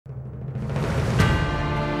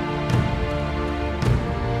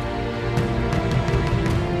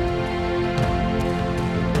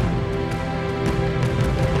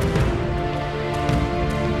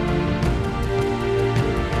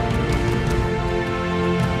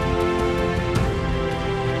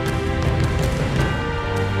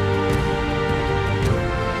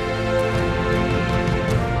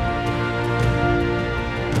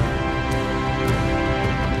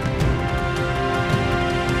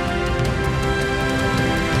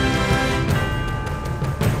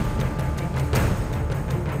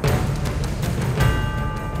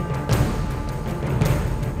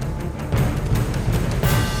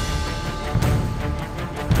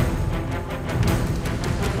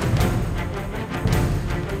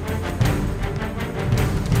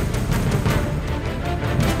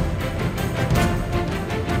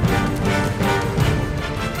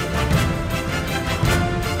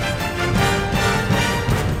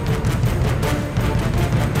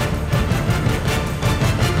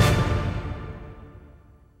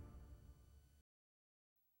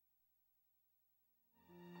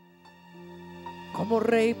como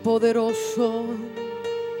Rey poderoso.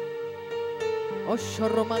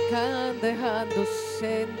 Oshoromakan dejando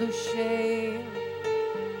sendo shame.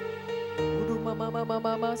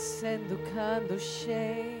 Urumamamamama sendo kando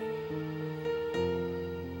shame.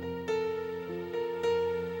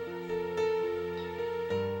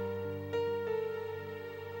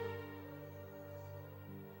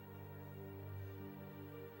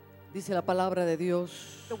 Dice la palabra de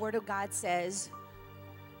Dios. The word of God says,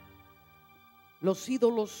 Los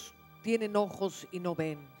ídolos tienen ojos y no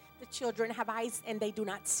ven. the children have eyes and they do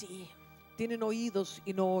not see. Tienen oídos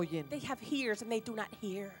y no oyen. They have ears and they do not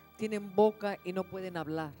hear. Tienen boca y no pueden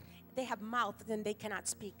hablar. They have mouth and they cannot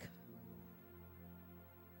speak.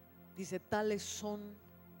 Dice, tales son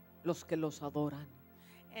los que los adoran.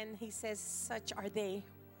 And he says, such are they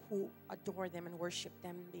who adore them and worship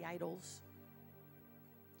them, the idols.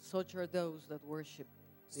 Such are those that worship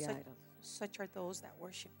the Such, idols. such are those that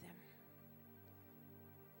worship them.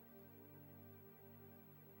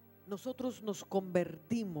 Nosotros nos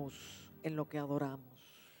convertimos en lo que adoramos.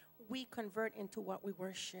 We convert into what we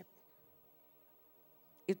worship.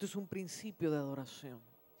 Esto es un principio de adoración.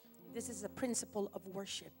 This is a principle of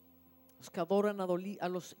worship. Los que adoran a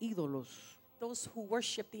los ídolos Those who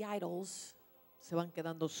worship the idols se van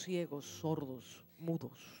quedando ciegos, sordos,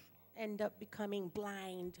 mudos. end up becoming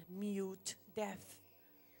blind, mute, deaf.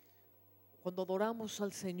 Cuando adoramos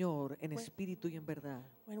al Señor en espíritu y en verdad,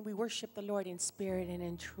 When we worship the Lord in spirit and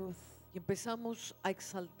in truth, y empezamos a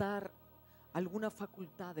exaltar alguna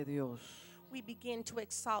facultad de Dios, we begin to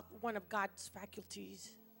exalt one of God's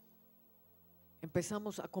faculties.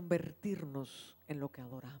 empezamos a convertirnos en lo que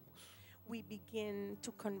adoramos. We begin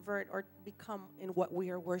to convert or become in what we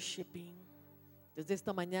are worshiping. Desde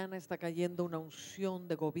esta mañana está cayendo una unción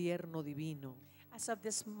de gobierno divino. As of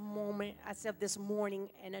this moment, as of this morning,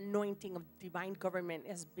 an anointing of divine government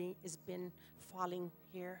has been falling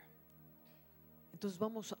here. Entonces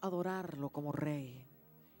vamos a adorarlo como Rey.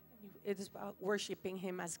 It is about worshiping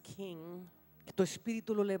Him as King, Que tu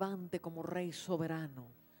espíritu lo levante como Rey soberano.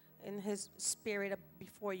 and His spirit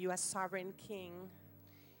before you as sovereign King.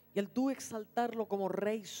 Y al tú exaltarlo como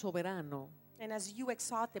Rey soberano, And as you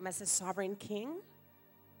exalt Him as a sovereign King,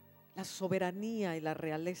 la soberanía y la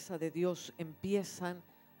realeza de Dios empiezan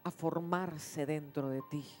a formarse dentro de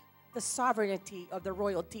ti. the sovereignty of the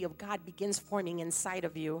royalty of God begins forming inside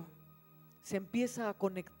of you. Se empieza a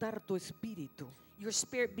conectar tu espíritu Your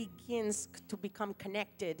spirit begins to become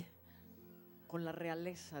connected con la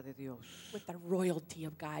realeza de Dios, with the royalty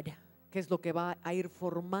of God, que es lo que va a ir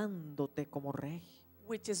formándote como Rey.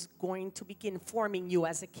 which is going to begin forming you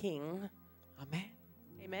as a king. Amén.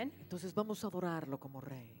 Amen. Entonces vamos a adorarlo como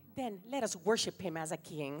Rey Then let us worship Him as a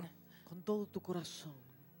king con todo tu corazón.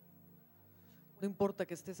 No importa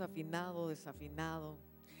que estés afinado o desafinado,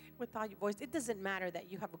 with all your voice. It doesn't matter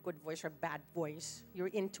that you have a good voice or a bad voice. You're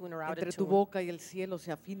in tune or out entre of tu tune. boca y el cielo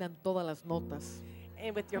se afinan todas las notas.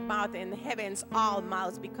 And with your mouth and the heavens, all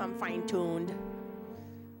mouths become fine-tuned.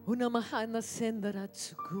 Una mahana sendara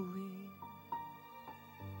tsukui.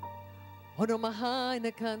 Ono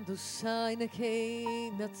mahana kandu saina kei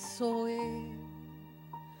natsoe.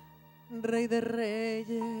 Rey de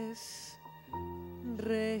reyes,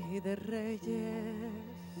 Rey de reyes,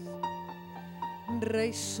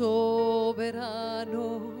 Rey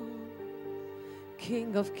soberano,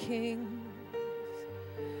 King of kings,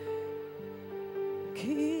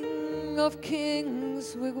 King of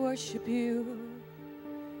kings, we worship you.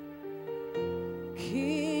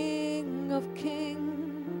 King of kings.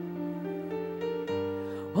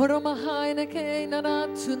 Oromahaina ke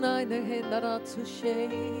naratsu naina he naratsu shei.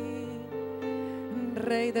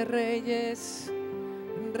 Rey de reyes,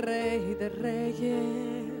 Rey de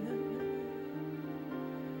reyes.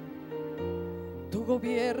 Tú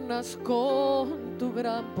gobiernas con tu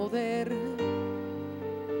gran poder. Un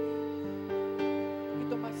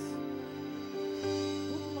poquito más.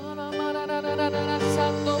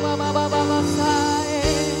 Santo Baba Sae.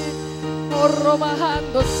 Orro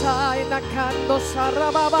bajando Sae, Nakando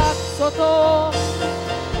Sarababa Soto.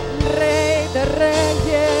 Rey de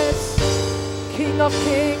reyes, King of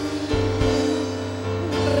kings,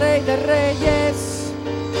 Rey de reyes,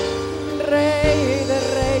 Rey de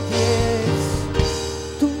reyes.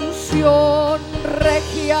 Tu unción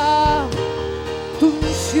regia, tu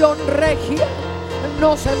unción regia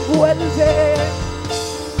nos envuelve.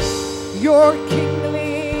 Your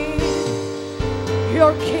kingly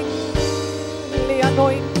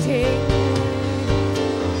anointing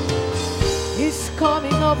is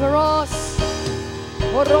coming over us.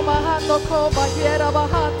 Oro bajando compañera,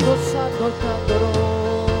 bajando santo candoro.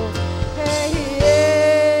 Hey,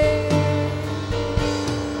 hey.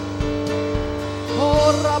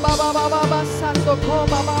 ba ba ba ba ba sando ko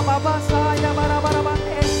ba ba ba ba sa ya ba ba ba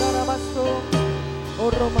enda ba so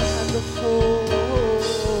oromando so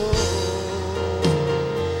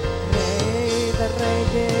Rey de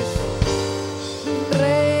reyes,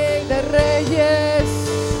 Rey de reyes,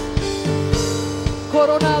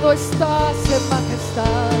 coronado estás en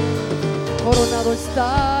majestad, coronado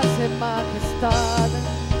estás en majestad.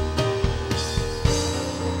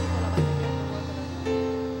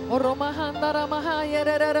 O Romajandara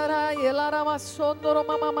Mahayerara y el Aramasondoro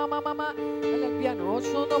Mama en el piano,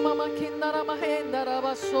 Sono Mama Kindara Mahendara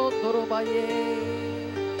Basondoro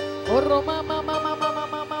Baye. O Roma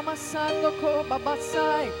Mama Sando Koba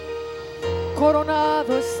Basai.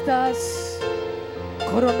 Coronado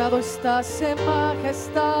estás en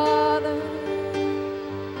majestad.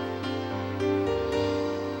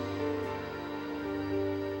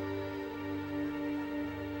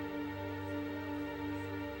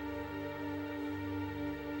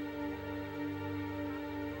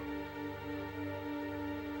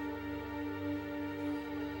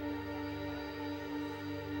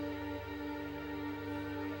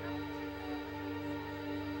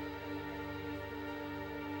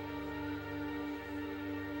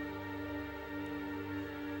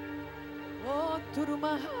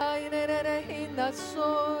 Turumahai nerere hinda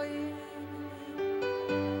soy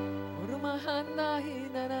Urumahana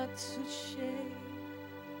hinanatsushe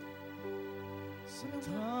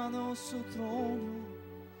Sentado su trono,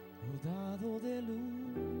 rodado de luz.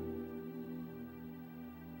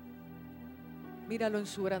 Míralo en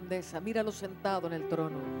su grandeza, míralo sentado en el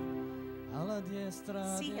trono. A la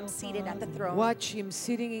diestra See him del seated at the Padre, throne. Watch him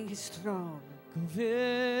sitting in his throne.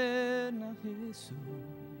 gobierna Jesús.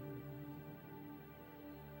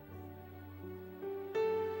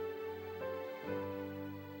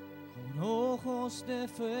 Con ojos de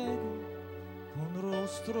fuego, con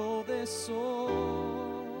rostro de sol.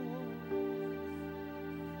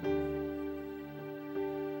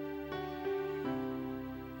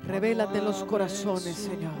 Revélate en los Cuando corazones, abre su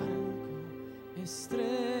Señor. boca,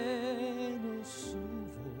 estreno su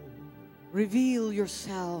voz. Reveal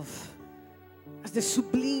yourself as the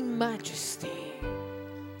sublime majesty.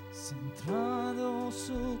 Centrado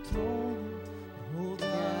su trono,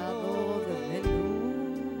 rodado de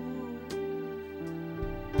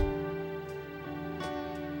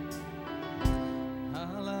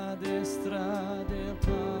a la destra del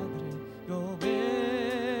Padre, gobierna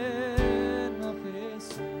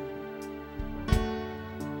Jesús.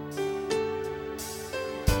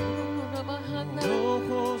 Con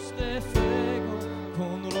ojos de fuego,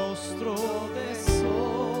 con rostro de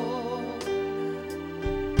sol.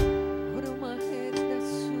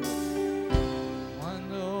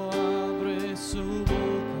 Cuando abre su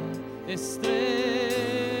boca, estreno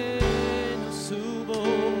su voz.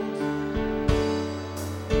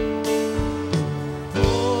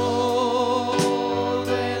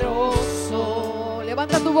 Poderoso.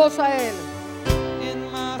 Levanta tu voz a él.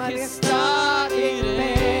 En Majestad, majestad y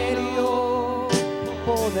imperio,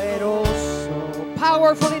 poderoso.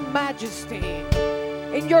 Powerful in majesty.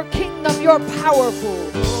 In your kingdom, you're powerful.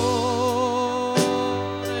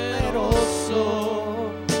 poderoso.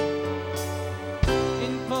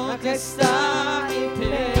 En majestad y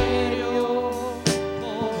imperio,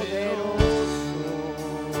 poderoso.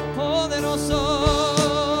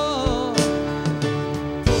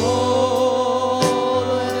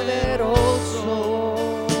 Poderoso.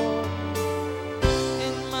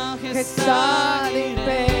 En Majestad, majestad y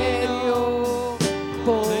imperio,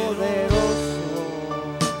 poderoso.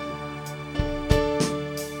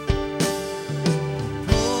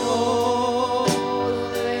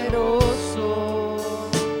 Poderoso.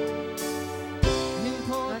 en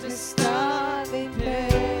Majestad,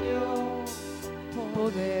 imperio,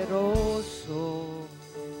 poderoso.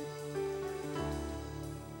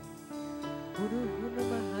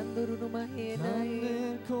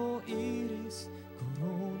 Grande arcoíris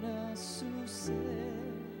corona su ser.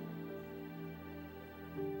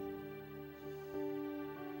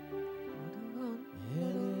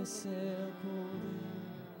 Él es el poder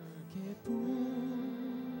que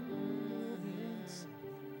pudo vencer.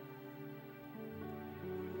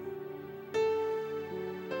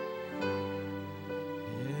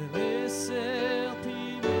 Él es el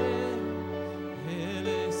primero, Él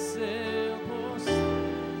es el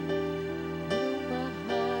postrero.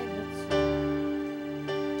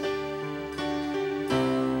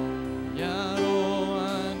 Y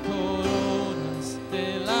arrojan coronas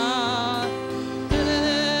delante de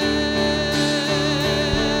él.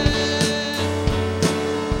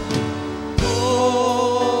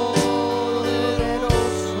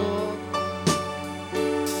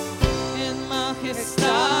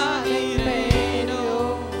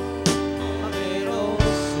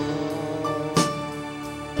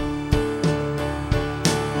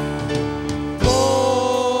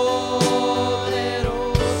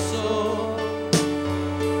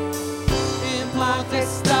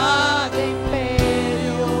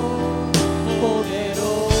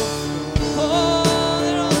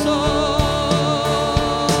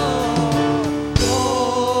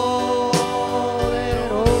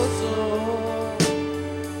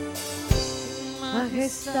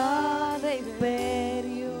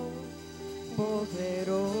 imperio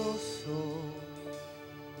poderoso.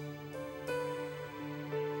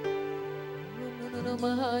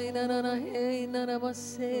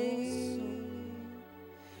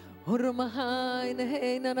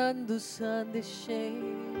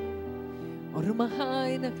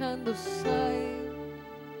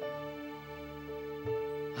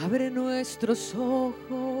 Abre nuestros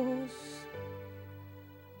ojos.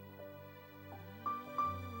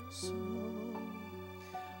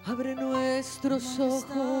 Abre nuestros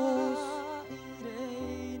ojos.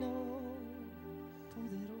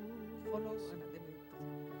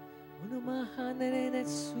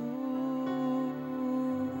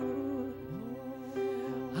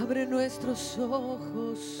 Abre nuestros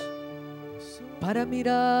ojos para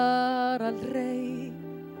mirar al Rey.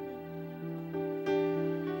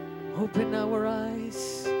 Open our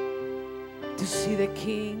eyes to see the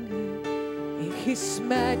King in His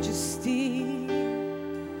majesty.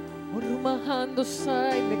 Orumahando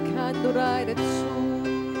sai mekando rairetsu.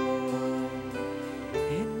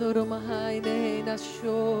 Endoromahai ne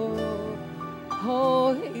nasho.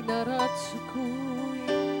 Oh inaratsuku.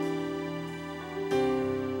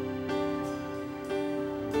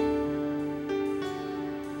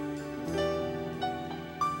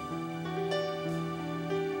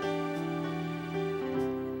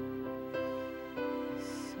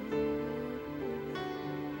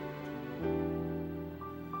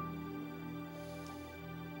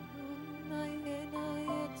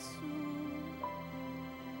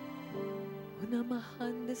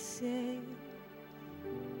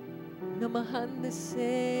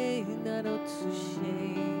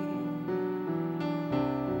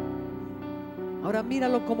 Ahora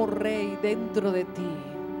míralo como rey dentro de ti.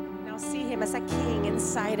 Now see him as a king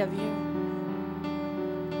inside of you.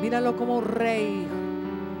 Míralo como rey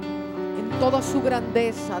en toda su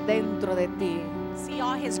grandeza dentro de ti. See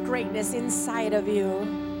all his greatness inside of you.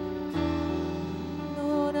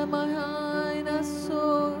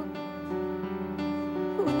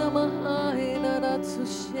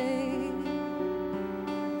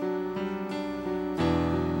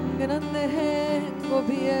 Grande en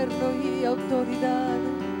gobierno y autoridad.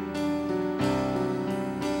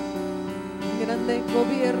 Grande en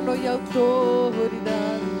gobierno y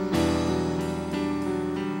autoridad.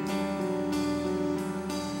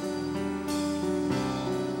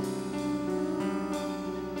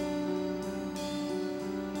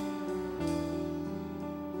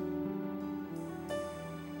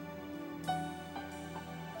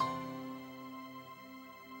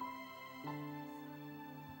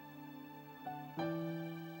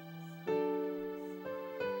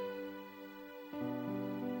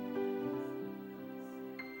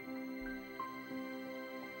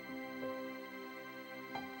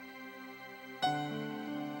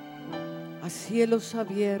 A cielos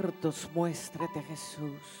abiertos, muéstrate,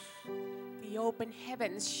 Jesús. The open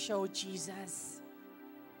heavens show Jesus.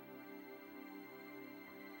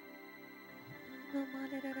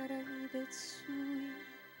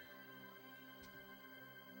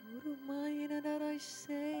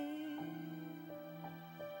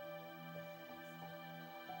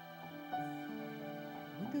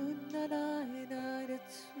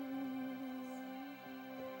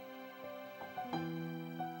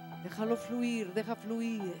 Déjalo fluir, deja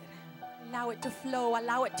fluir. Allow it to flow,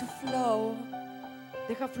 allow it to flow.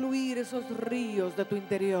 Deja fluir esos ríos de tu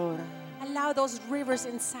interior. Allow those rivers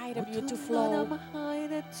inside of you to flow.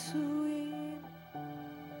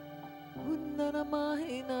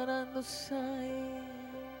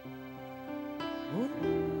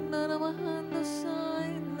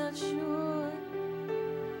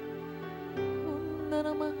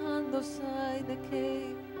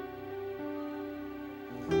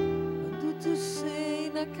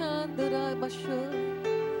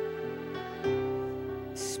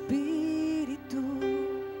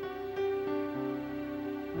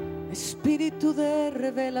 Espíritu de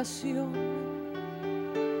revelación,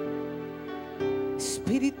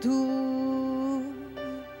 espíritu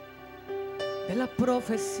de la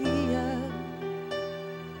profecía.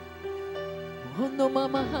 Hondo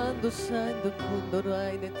mamahando sando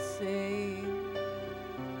kundorai netsei.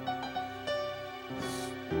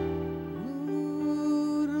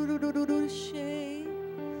 Urururururshei.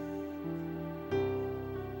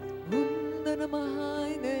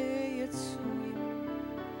 Undanamahai ne yetsui.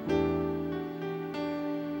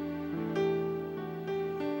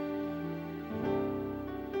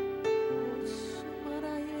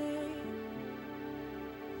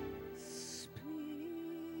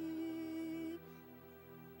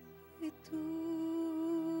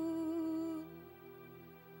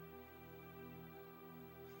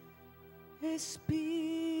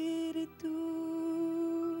 Espíritu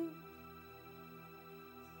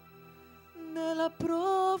de la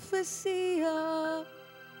profecía,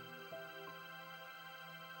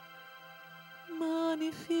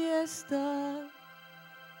 manifiesta,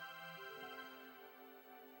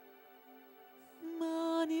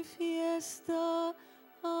 manifiesta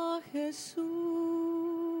a Jesús.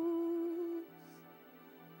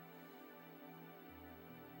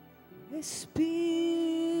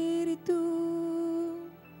 Espíritu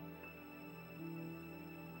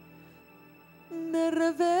de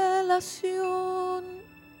revelación,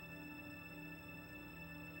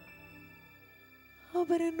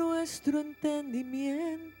 abre nuestro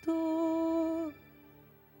entendimiento.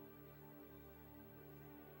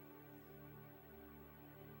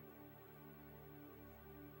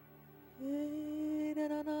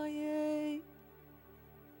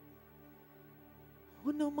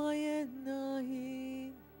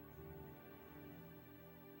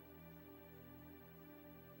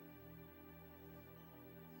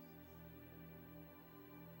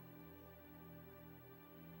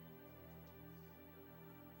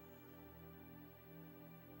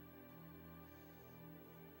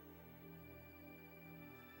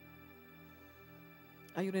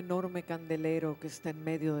 Hay un enorme candelero que está en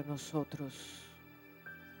medio de nosotros.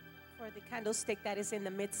 For the candlestick that is in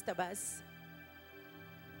the midst of us.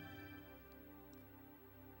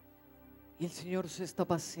 Y el Señor se está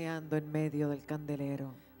paseando en medio del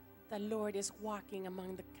candelero. The Lord is walking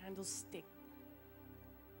among the candlestick.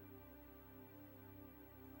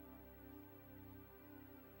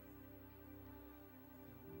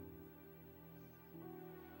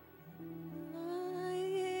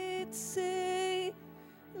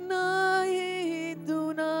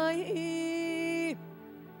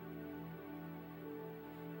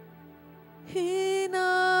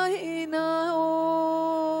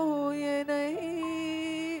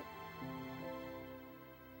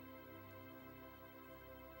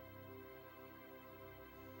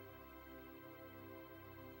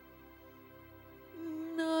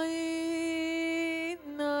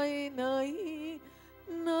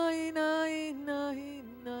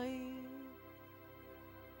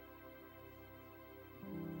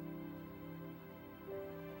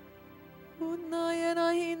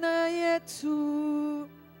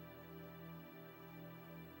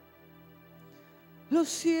 Los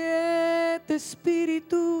 7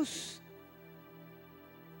 espíritus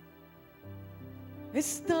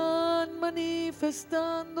están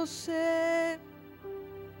manifestándose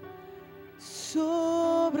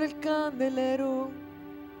sobre el candelero.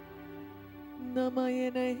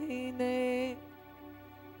 Namayene.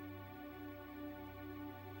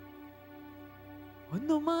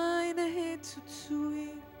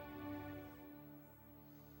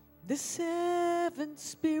 The 7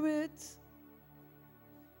 spirits.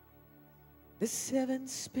 The 7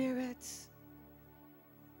 spirits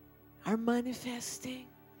are manifesting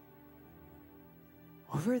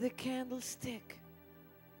over the candlestick.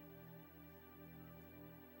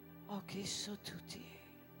 Okay, so tuti.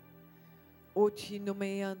 Ochi no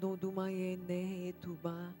me ando dumaye ne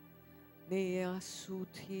tuba ne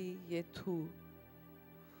asuti yetu.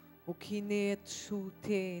 Okine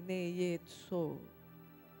tsute ne yetso.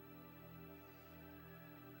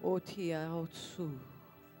 Oti aotsu.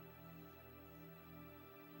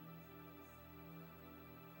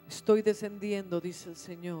 Estoy descendiendo, dice el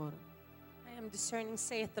Señor, I am discerning,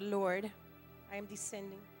 saith the Lord. I am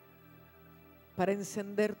descending para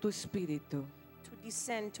encender tu espíritu, to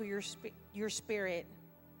descend to your spirit,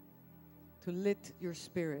 to lit your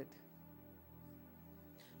spirit,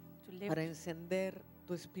 to lift, para encender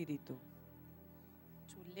tu espíritu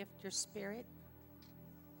your spirit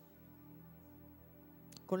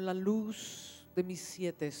con la luz de mis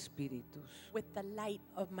 7 espíritus. with the light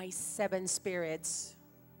of my 7 spirits.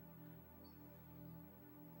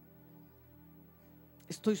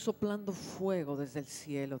 Estoy soplando fuego desde el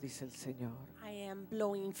cielo, dice el Señor. I am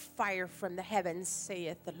blowing fire from the heavens,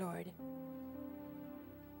 saith the Lord.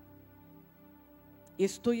 Y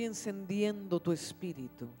estoy encendiendo tu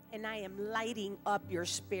espíritu And I am lighting up your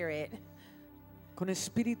spirit con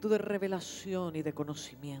espíritu de revelación y de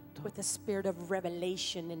conocimiento, with a spirit of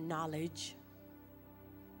revelation and knowledge,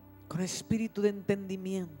 con espíritu de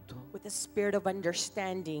entendimiento, with a spirit of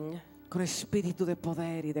understanding, con espíritu de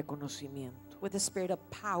poder y de conocimiento. with a spirit of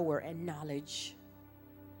power and knowledge,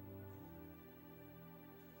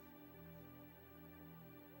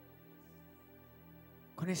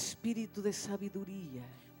 con espíritu de sabiduría,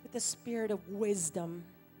 with a spirit of wisdom,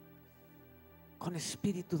 con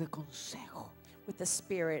espíritu de consejo. with the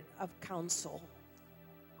spirit of counsel.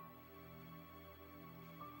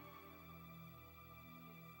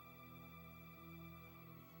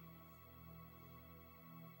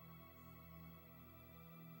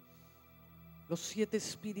 Los 7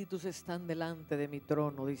 espíritus están delante de mi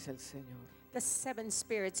trono, dice el Señor. The 7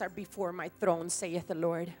 spirits are before my throne, saith the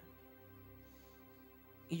Lord.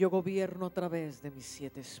 Y yo gobierno a través de mis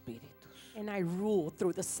 7 espíritus. And I rule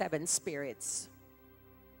through the 7 spirits.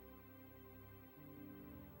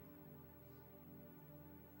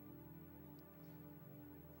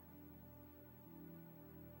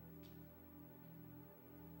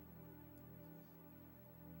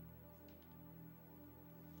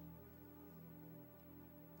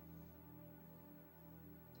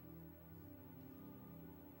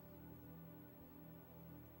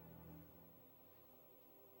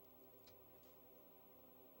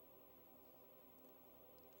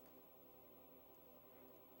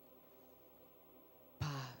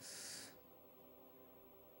 Paz.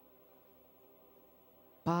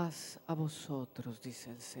 Paz a vosotros, dice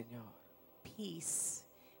el Señor. Peace.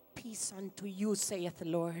 Peace unto you, saith the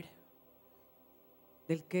Lord.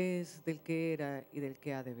 Del que es, del que era y del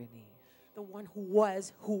que ha de venir. The one who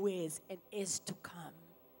was, who is, and is to come.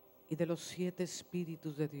 Y de los 7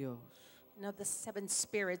 espíritus de Dios And of the 7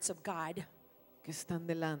 spirits of God que están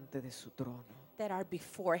delante de su trono. that are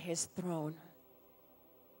before his throne.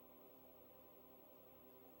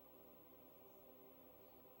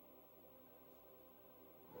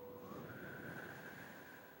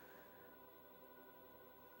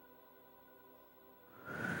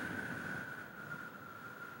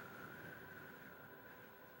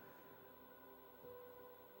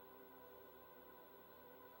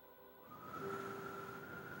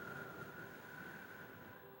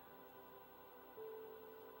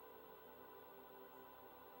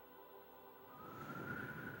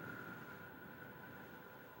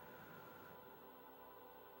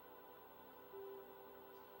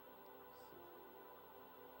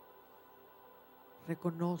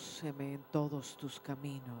 Reconóceme en todos tus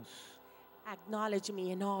caminos, Acknowledge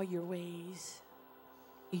me in all your ways,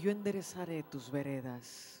 y yo enderezaré tus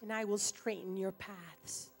veredas. and I will straighten your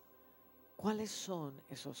paths. ¿Cuáles son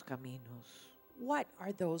esos caminos? What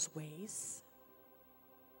are those ways?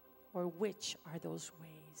 Or which are those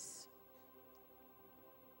ways?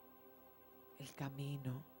 El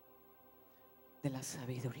camino de la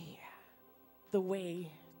sabiduría, The way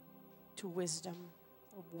to wisdom,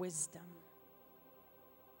 of wisdom.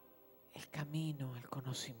 el camino al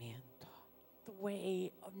conocimiento, The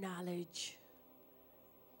way of knowledge.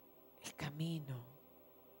 el camino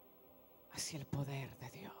hacia el poder de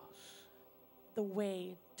Dios, The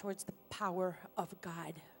way towards the power of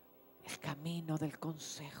God. el camino del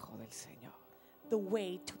consejo del Señor. The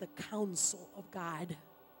way to the counsel of God.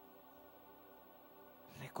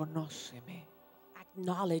 Reconóceme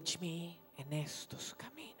Acknowledge me en estos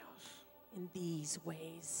caminos, in these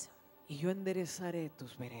ways, y yo enderezaré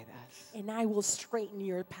tus veredas, and I will straighten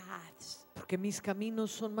your paths, porque mis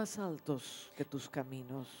caminos son más altos que tus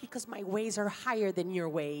caminos, because my ways are higher than your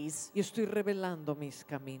ways. y estoy revelando mis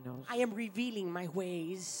caminos. I am revealing my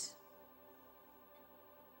ways.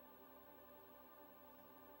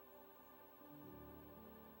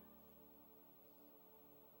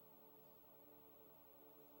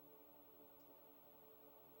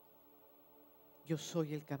 Yo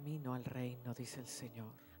soy el camino al reino, dice el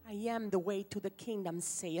Señor. I am the way to the kingdom,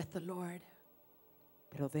 saith the Lord.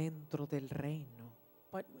 Pero dentro del reino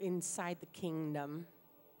But inside the kingdom,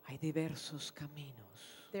 hay diversos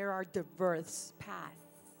caminos there are diverse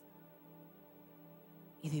paths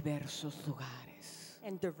y diversos lugares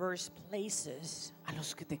and diverse places a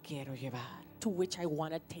los que te quiero llevar. to which I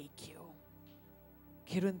want to take you.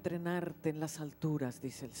 Quiero entrenarte en las alturas,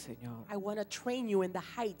 dice el Señor. I want to train you in the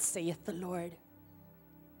heights, saith the Lord.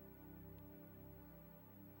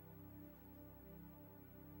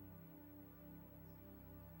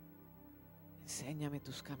 Enséñame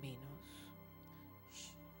tus caminos.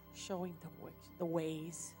 Showing the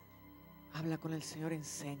ways. Habla con el Señor,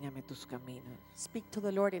 enséñame tus caminos. Speak to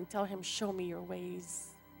the Lord and tell him, show me your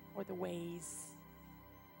ways, or the ways.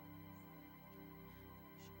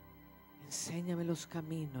 Enséñame los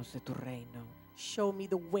caminos de tu reino. Show me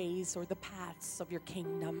the ways or the paths of your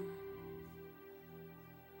kingdom.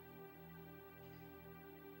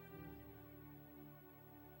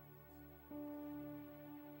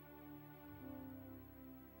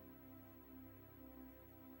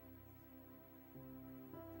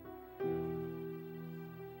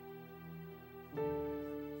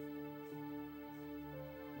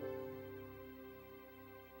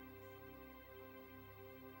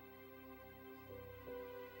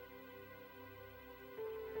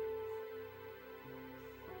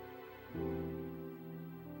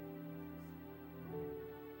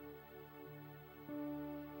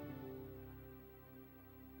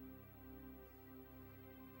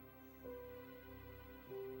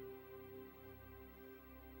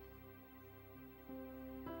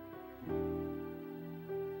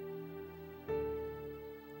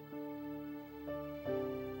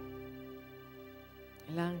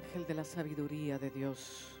 El ángel de la sabiduría de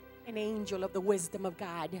Dios an angel of the wisdom of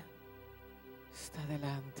God, está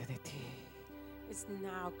delante de ti is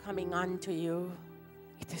now coming unto you,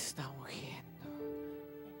 y te está ungiendo.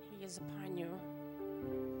 and he is upon you.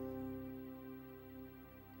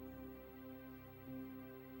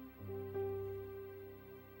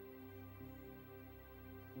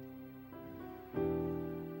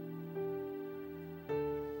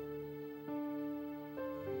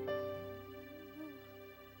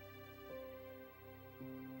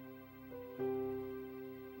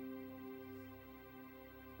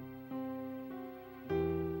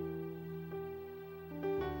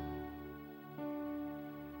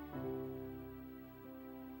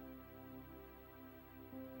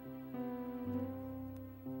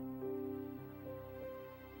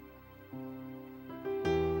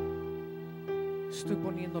 Estoy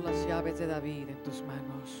poniendo las llaves de David en tus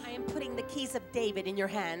manos. I am putting the keys of David in your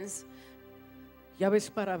hands,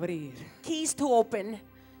 Llaves para abrir keys to open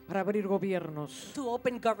gobiernos,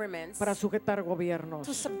 governments, para sujetar to gobiernos,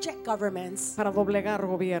 subject governments, para doblegar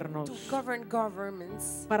gobiernos, to govern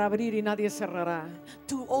governments, para abrir y nadie cerrará,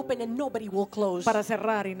 to open and nobody will close, para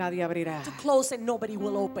cerrar y nadie abrirá. to close and nobody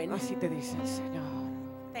will open. Así te dice el Señor.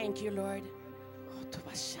 Thank you, Lord. Oh, tú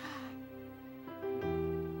vas allá.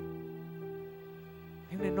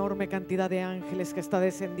 Hay una enorme cantidad de ángeles que está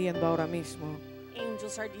descendiendo ahora mismo.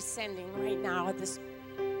 Angels are descending right now at this.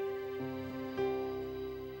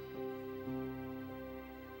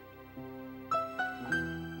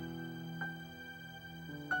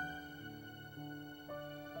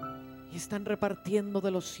 Y están repartiendo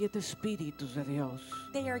de los 7 espíritus de Dios.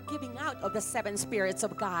 They are giving out of the 7 spirits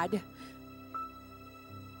of God.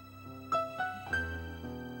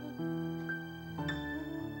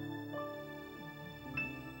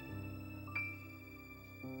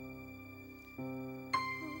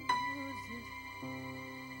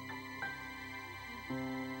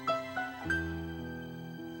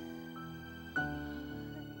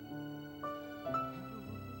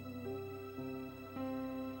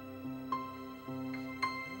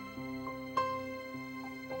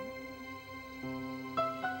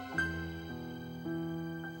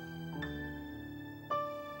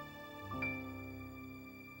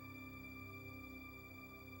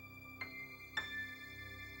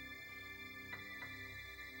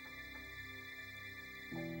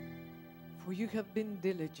 For you have been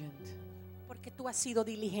diligent Porque tú has sido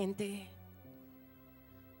diligente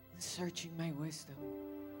in searching my wisdom.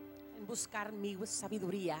 en buscar mi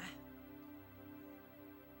sabiduría.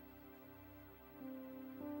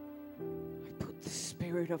 I put the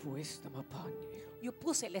spirit of wisdom upon you. Yo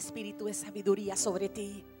puse el espíritu de sabiduría sobre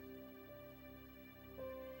ti.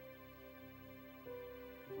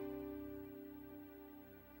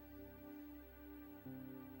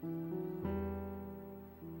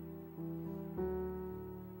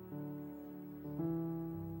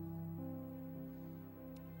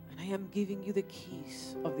 And I am giving you the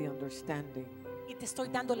keys of the understanding. Y te estoy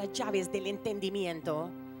dando las llaves del entendimiento.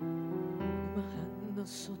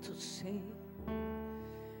 Mahanasotose,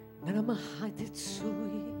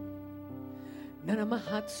 Naramahatetsui,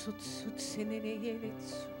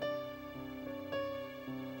 Naramahatsutsutseneneyetsu.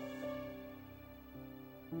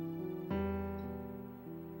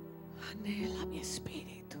 Anhela mi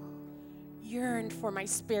espíritu, Yearn for my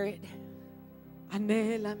spirit.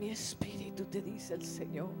 anhela mi espíritu, te dice el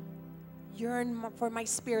Señor. For my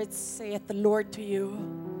spirit, saith the Lord to you.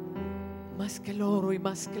 Más que el oro y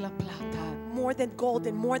más que la plata, More than gold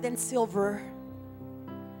and more than silver.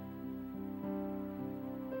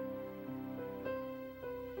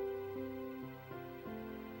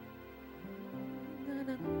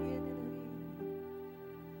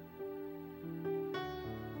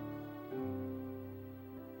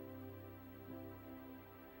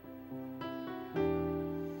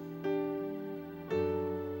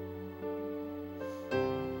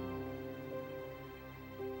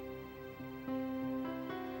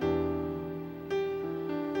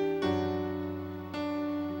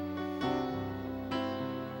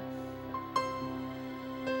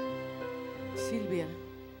 Silvia,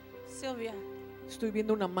 Sylvia, estoy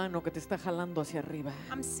viendo una mano que te está jalando hacia arriba.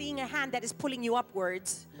 I'm seeing a hand that is pulling you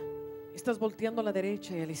upwards. Estás volteando a la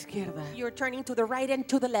derecha y a la izquierda. You're turning to the right and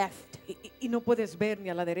to the left. Y no puedes ver ni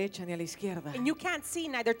a la derecha ni a la izquierda. And you can't see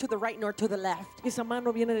neither to the right nor to the left. Esa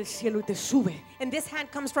mano viene del cielo y te sube. And this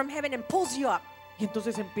hand comes from heaven and pulls you up. Y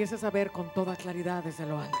entonces empiezas a ver con toda claridad desde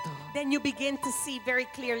lo alto. Then you begin to see very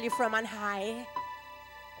clearly from on high.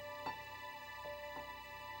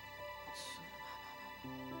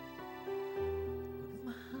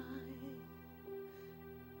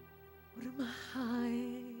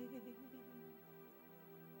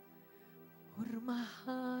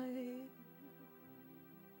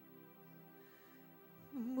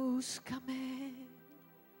 Búscame,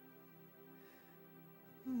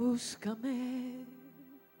 búscame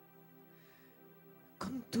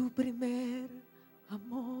con tu primer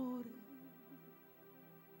amor.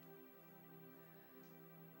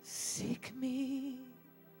 Seek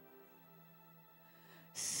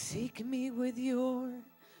me with your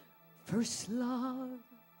first love.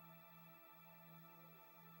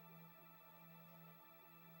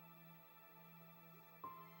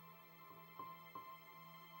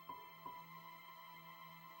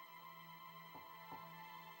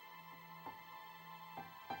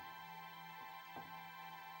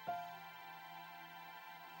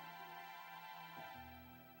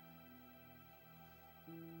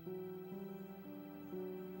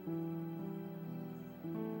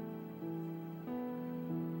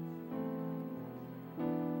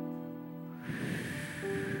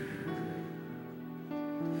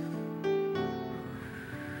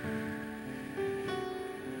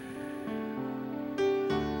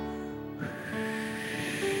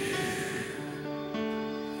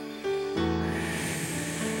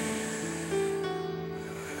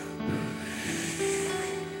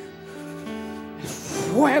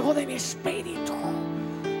 Fuego de mi espíritu,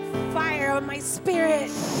 Fire of my spirit.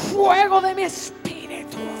 fuego de mi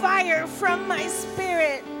espíritu Fire from my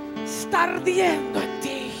spirit está ardiendo en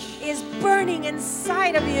ti. is burning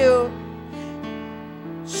inside of you.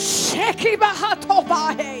 Sheki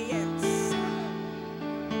bahatobaheyes.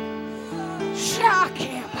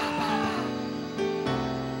 Shaki baba.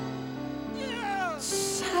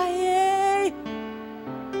 Saye.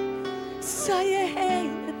 Saye.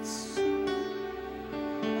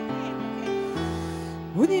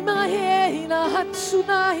 Unimaye na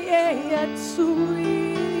hatsunaye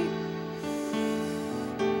yatsui.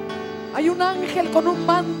 Hay un ángel con un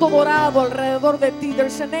manto dorado alrededor de ti.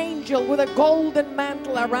 There's an angel with a golden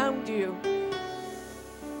mantle around you.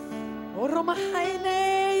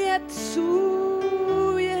 Oromahaine yatsuye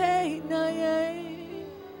naye.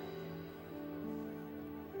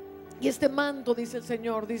 Y este manto, dice el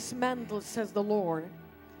Señor, this mantle, says the Lord,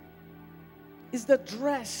 is the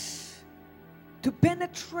dress to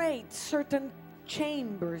penetrate certain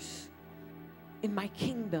chambers in my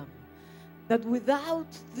kingdom, that without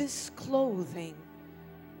this clothing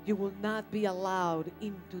you will not be allowed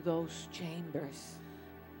into those chambers.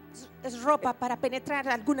 Es ropa para penetrar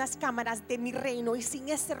algunas cámaras de mi reino, y sin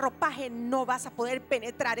ese ropaje no vas a poder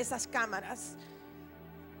penetrar esas cámaras.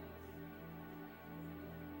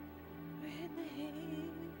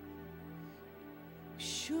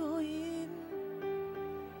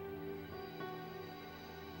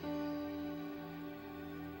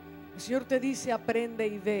 El Señor te dice, aprende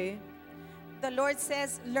y ve The Lord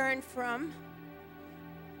says, learn from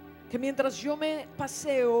que mientras yo me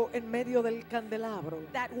paseo en medio del candelabro,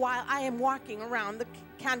 that while I am walking around the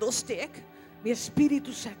candlestick, mi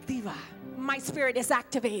espíritu se activa. my spirit is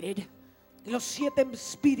activated. Los 7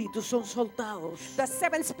 espíritus son soltados. The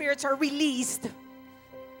 7 spirits are released.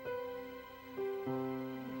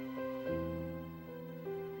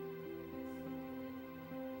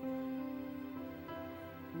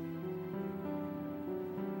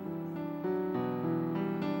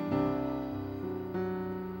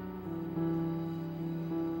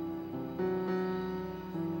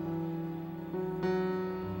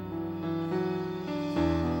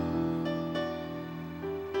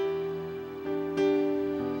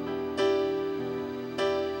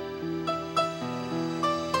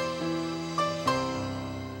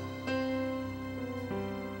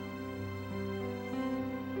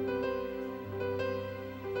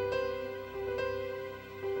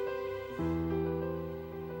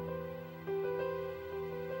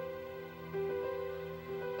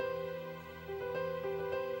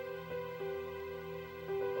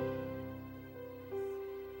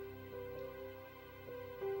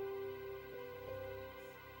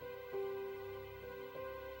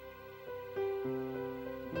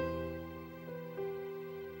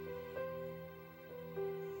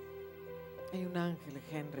 Hay un ángel,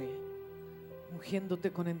 Henry,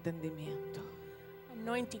 ungiéndote con entendimiento.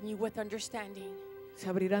 Anointing you with understanding. Se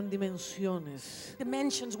abrirán dimensiones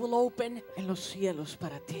Dimensions will open en los cielos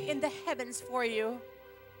para ti. in the heavens for you.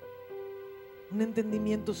 Un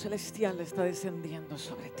entendimiento celestial está descendiendo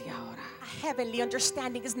sobre ti ahora. A heavenly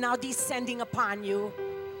understanding is now descending upon you.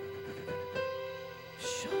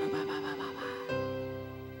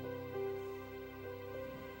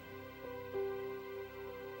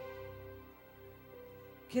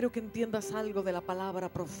 quiero que entiendas algo de la palabra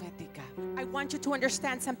profética. I want you to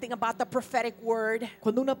understand something about the prophetic word.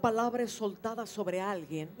 Cuando una palabra es soltada sobre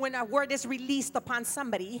alguien, When a word is released upon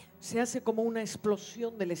somebody, se hace como una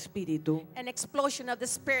explosión del espíritu an explosion of the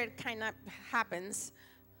spirit kind of happens.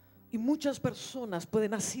 y muchas personas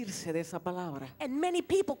pueden asirse de esa palabra. And many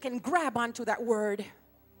people can grab onto that word.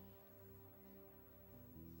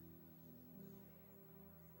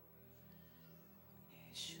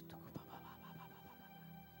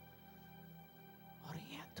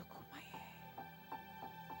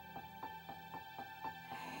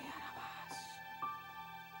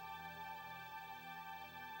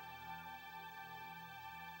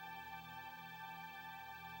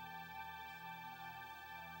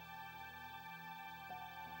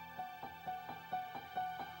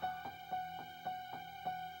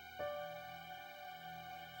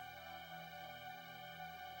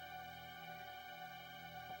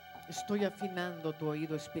 Estoy afinando tu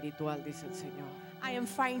oído espiritual, dice el Señor. I am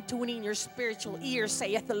fine tuning your spiritual ears,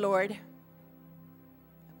 saith the Lord.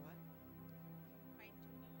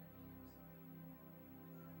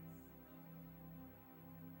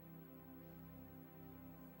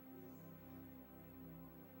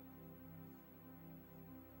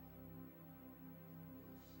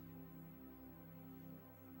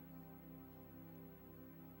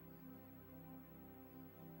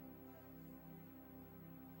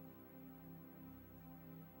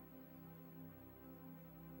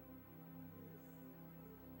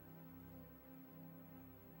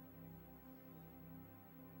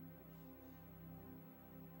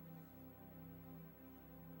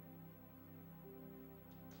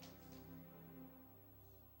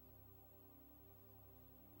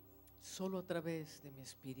 Solo a través de mi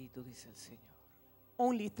espíritu, dice el Señor.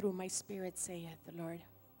 Only through my spirit, saith the Lord.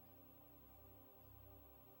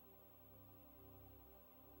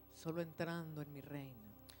 Solo entrando en mi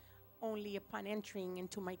reino. Only upon entering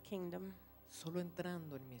into my kingdom. Solo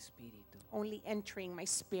entrando en mi espíritu. Only entering my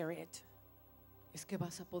spirit. Es que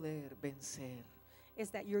vas a poder vencer Is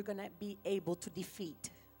that you're going to be able to defeat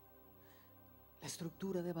la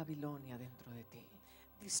estructura de Babilonia dentro de ti.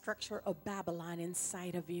 the structure of Babylon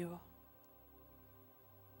inside of you.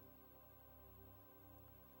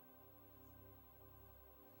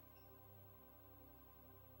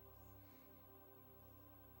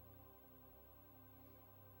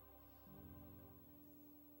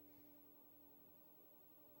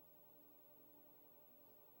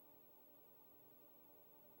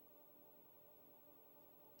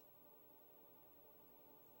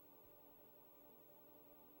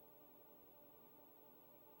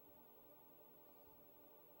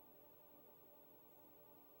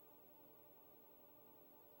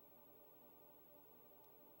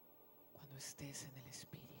 Cuando estés en el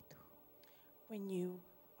espíritu, When you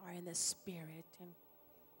are in the spirit, and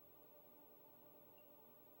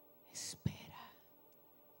espera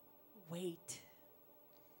wait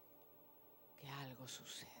que algo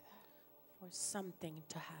suceda. for something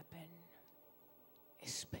to happen.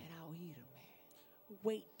 Espera oírme.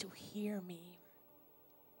 Wait to hear me.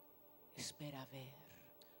 Espera ver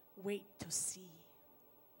Wait to see.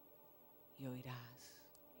 y oirás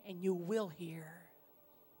And you will hear.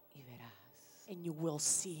 y verás. And you will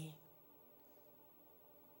see.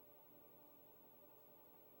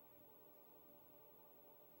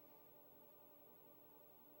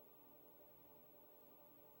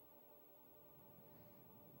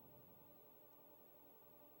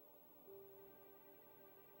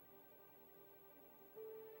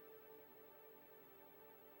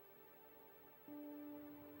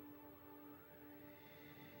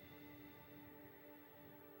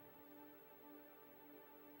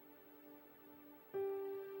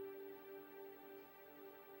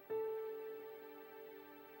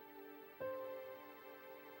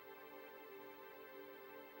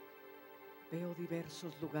 Veo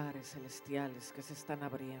diversos lugares celestiales que se están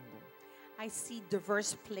abriendo. I see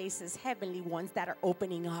diverse places, heavenly ones, that are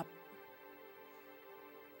opening up.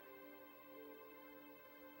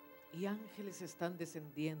 Y ángeles están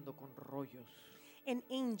descendiendo con rollos. And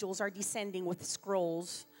angels are descending with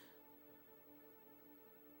scrolls.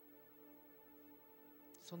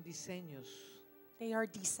 Son diseños, They are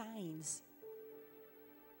designs.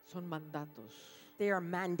 son mandatos They are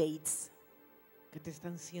mandates que te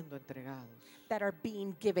están siendo entregados. that are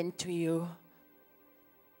being given to you.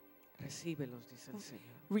 Recíbelos, dice el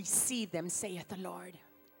Señor. Receive them, saith the Lord.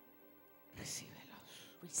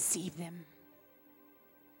 Recíbelos. Receive them.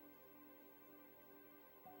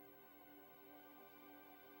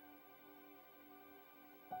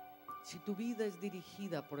 Si tu vida es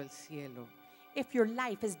dirigida por el cielo, If your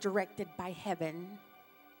life is directed by heaven,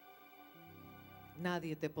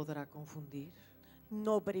 Nadie te podrá confundir.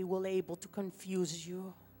 Nobody will able to confuse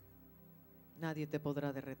you. Nadie te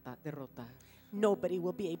podrá derrotar. Nobody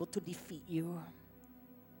will be able to defeat you.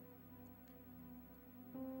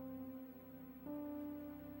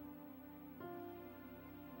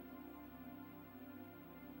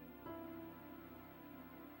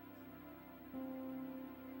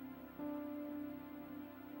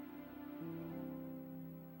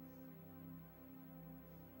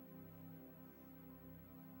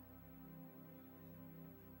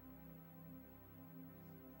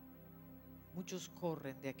 Muchos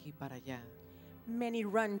corren de aquí para allá, Many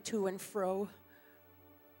run to and fro,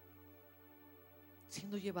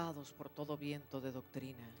 siendo llevados por todo viento de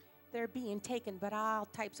doctrina. they're being taken by all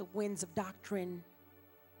types of winds of doctrine.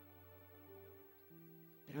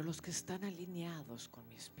 Pero los que están alineados con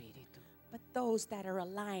mi espíritu, But those that are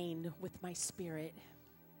aligned with my spirit,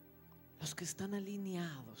 los que están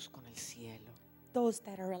alineados con el cielo, those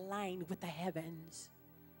that are aligned with the heavens,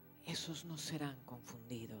 esos no serán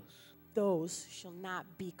confundidos. those shall not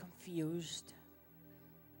be confused.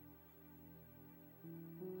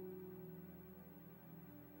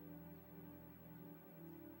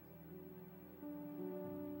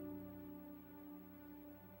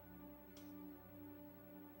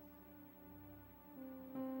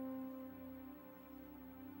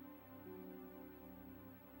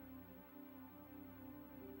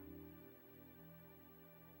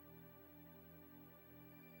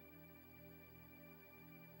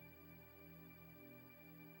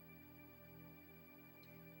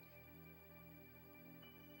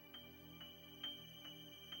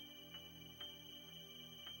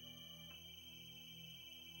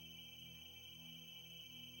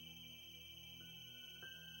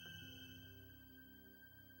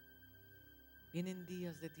 Vienen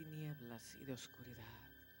días de tinieblas y de oscuridad.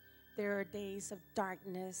 There are days of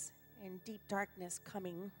darkness and deep darkness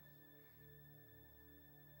coming.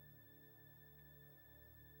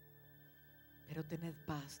 Pero tened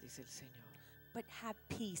paz, dice el Señor, But have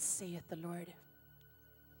peace, saith the Lord,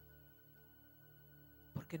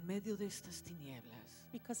 porque en medio de estas tinieblas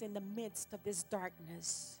because in the midst of this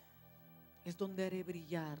darkness es donde haré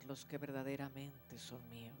brillar los que verdaderamente son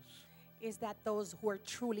míos. is that those who are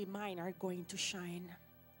truly mine are going to shine.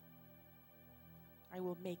 I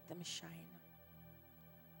will make them shine.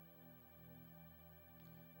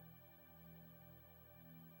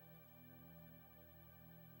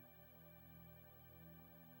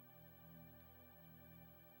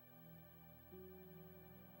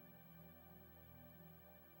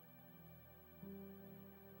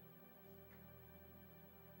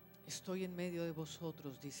 Estoy en medio de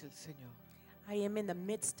vosotros, dice el Señor, I am in the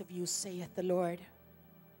midst of you, saith the Lord,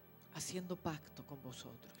 haciendo pacto con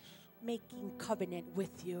vosotros. making covenant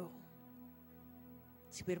with you.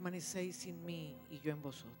 Si permanecéis en mí y yo en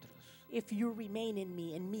vosotros, If you remain in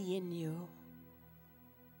me and me in you,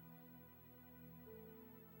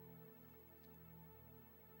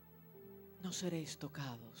 no seréis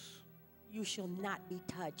tocados you shall not be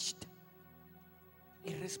touched,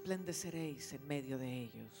 y resplandeceréis en medio de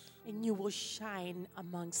ellos. and you will shine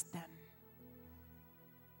amongst them.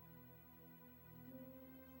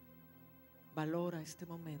 Valora este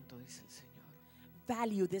momento, dice el Señor,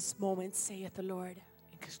 Value this moment, saith the Lord,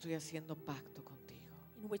 en que estoy haciendo pacto contigo.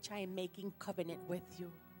 in which I am making covenant with you.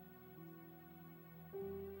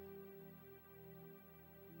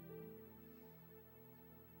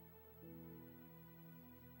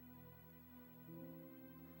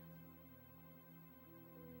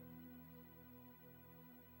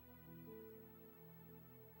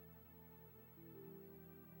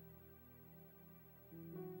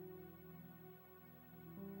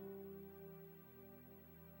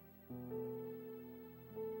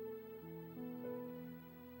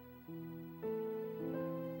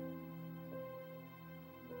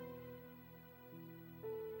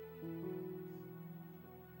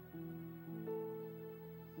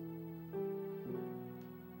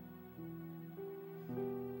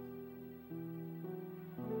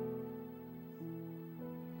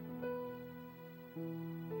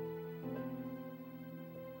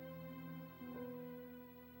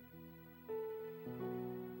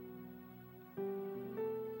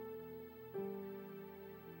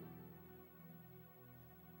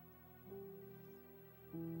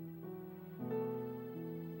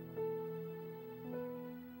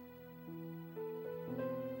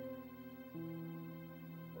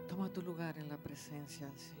 Toma tu lugar en la presencia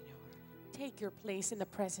del Señor. Take your place in the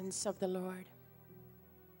presence of the Lord.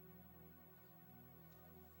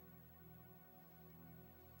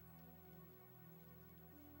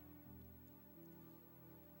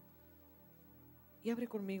 Y abre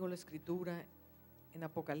conmigo la escritura en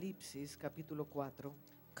Apocalipsis capítulo 4.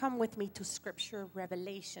 Come with me to Scripture,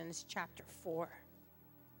 Revelations chapter 4.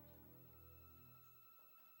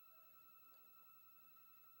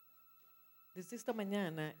 Desde esta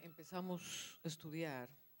mañana empezamos a estudiar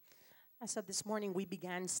As of this morning, we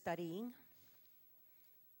began studying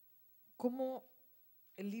cómo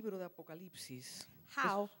el libro de Apocalipsis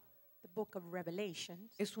how the book of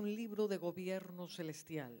Revelations es un libro de gobierno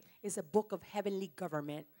celestial. is a book of heavenly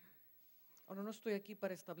government. Ahora no estoy aquí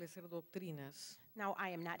para establecer doctrinas, Now, I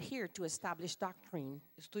am not here to establish doctrine.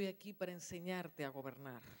 estoy aquí para enseñarte a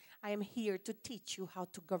gobernar, I am here to teach you how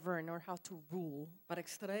to govern or how to rule, para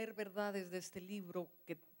extraer verdades de este libro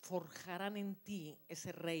que forjarán en ti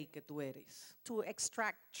ese rey que tú eres. to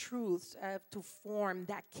extract truths to form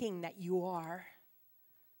that king that you are.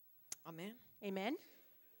 Amén. Amen?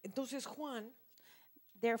 Entonces Juan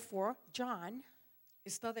Therefore, John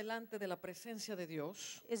está delante de la presencia de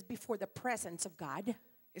Dios, is before the presence of God.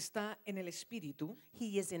 está en el Espíritu,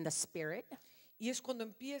 He is in the Spirit. y es cuando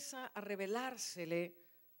empieza a revelársele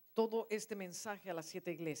todo este mensaje a las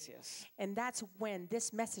 7 iglesias. And that's when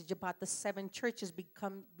this message about the 7 churches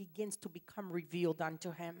begins to become revealed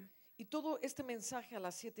unto him. Y todo este mensaje a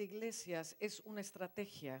las 7 iglesias es una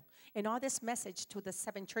estrategia And all this message to the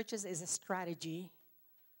 7 churches is a strategy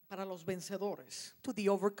para los vencedores, to the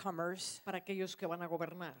overcomers, para aquellos que van a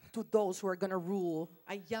gobernar. to those who are going to rule.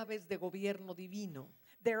 Hay llaves de gobierno divino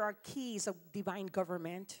There are keys of divine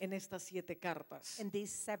government en estas 7 cartas. in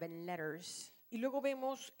these 7 letters. Y luego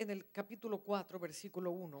vemos en el capítulo 4,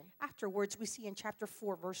 versículo 1, Afterwards, we see in chapter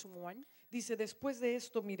 4, verse 1, dice, después de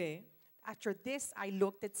esto miré, after this I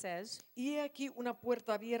looked, it says, y he aquí una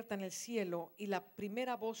puerta abierta en el cielo, y la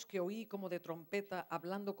primera voz que oí como de trompeta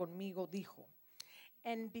hablando conmigo dijo,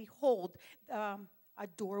 and behold, a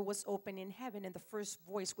door was open in heaven, and the first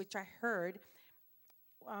voice which I heard,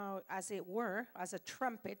 as it were, as a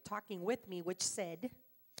trumpet talking with me, which said,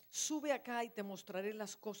 sube acá y te mostraré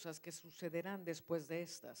las cosas que sucederán después de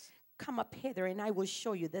estas. come up hither, and I will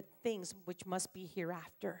show you the things which must be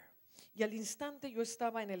hereafter. Y al instante yo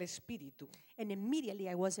estaba en el Espíritu, And immediately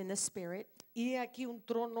I was in the Spirit, y he aquí un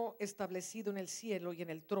trono establecido en el cielo, y en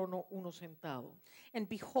el trono uno sentado. and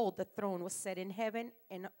behold, the throne was set in heaven,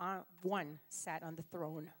 and one sat on the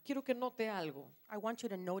throne. Quiero que note algo. I want you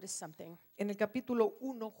to notice something. En el capítulo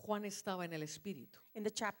 1, Juan estaba en el Espíritu. In the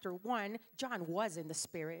chapter 1, John was in the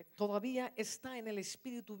Spirit. Todavía está en el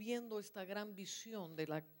Espíritu viendo esta gran visión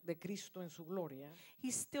de Cristo en su gloria.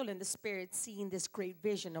 He's still in the Spirit seeing this great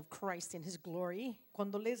vision of Christ in his glory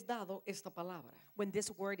Cuando le es dado esta palabra. when this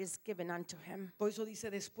word is given unto him. Por eso dice,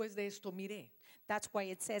 después de esto miré. That's why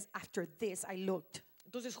it says, after this I looked.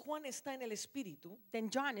 Entonces Juan está en el Espíritu Then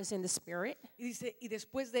John is in the Spirit, y dice, y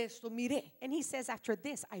después de esto miré. and he says, after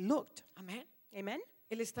this I looked. Amén. Amen?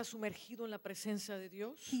 Él está sumergido en la presencia de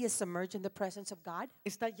Dios. He is submerged in the presence of God.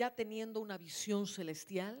 Está ya teniendo una visión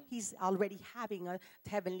celestial. He's already having a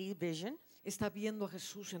heavenly vision. Está viendo a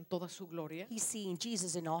Jesús en toda su gloria. He's seeing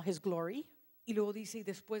Jesus in all his glory. Y luego dice, y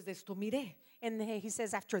después de esto miré. And then he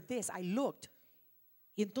says, after this I looked.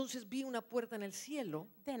 Y entonces vi una puerta en el cielo,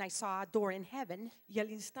 Then I saw a door in heaven, y al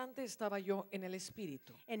instante estaba yo en el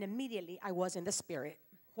Espíritu. and immediately I was in the Spirit.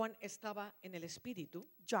 Juan estaba en el Espíritu,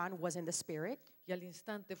 John was in the Spirit, y al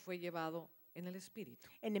instante fue llevado en el Espíritu.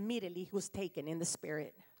 and immediately he was taken in the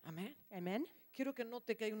Spirit. Amén. Amen? Quiero que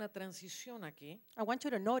note que hay una transición aquí I want you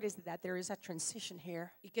to notice that there is a transition here,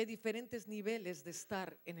 y que hay diferentes niveles de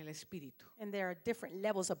estar en el Espíritu. and there are different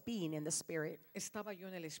levels of being in the Spirit. Estaba yo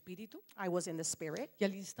en el Espíritu I was in the Spirit, y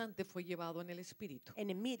al instante fue llevado en el Espíritu. and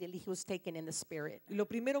immediately he was taken in the Spirit. Y lo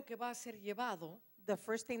primero que va a ser llevado, The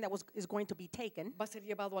first thing that is going to be taken, va a ser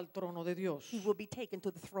llevado al trono de Dios. he will be taken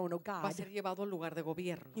to the throne of Va a God. ser llevado al lugar de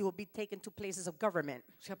gobierno. He will be taken to places of government.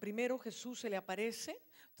 O sea, primero Jesús se le aparece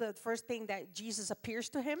The first thing that Jesus appears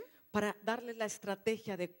to him para darle la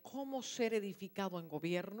estrategia de cómo ser edificado en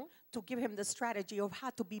gobierno, to give him the strategy of how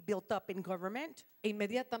to be built up in government. e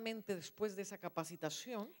inmediatamente después de esa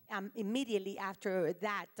capacitación Immediately after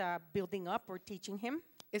that building up or teaching him,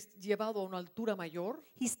 es llevado a una altura mayor,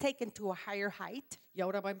 he's taken to a higher height, y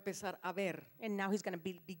ahora va a empezar a ver and now he's going to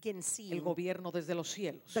begin el seeing gobierno desde los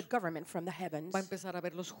cielos. the government from the heavens. Va a empezar a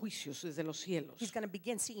ver los juicios desde los cielos. He's going to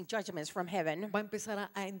begin seeing judgments from heaven. Va a empezar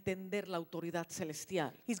a entender la autoridad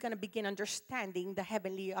celestial. He's going to begin understanding the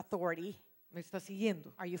heavenly authority. ¿Me está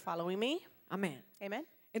siguiendo? Are you following me? Amén. Amen.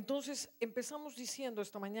 Entonces empezamos diciendo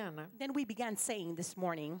esta mañana Then we began saying this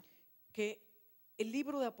morning que el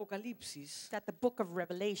libro de Apocalipsis, that the book of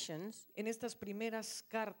Revelations, en estas primeras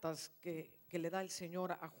cartas que que le da el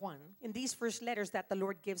Señor a Juan in these first letters that the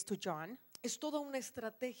Lord gives to John, es toda una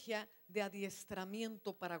estrategia de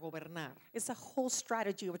adiestramiento para gobernar. it's a whole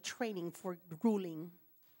strategy of training for ruling.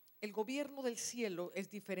 El gobierno del cielo es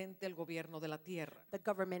diferente al gobierno de la tierra. The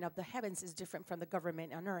government of the heavens is different from the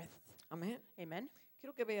government on earth. Amén. Amen.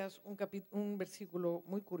 Quiero que veas un versículo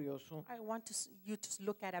muy curioso. I want you to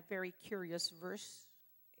look at a very curious verse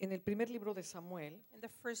En el primer libro de Samuel, in the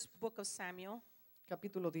first book of Samuel,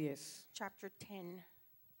 capítulo 10. chapter 10.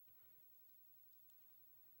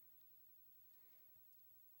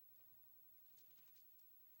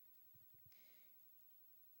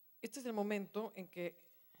 Este es el momento en que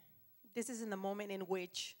This is in the moment in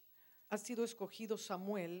which ha sido escogido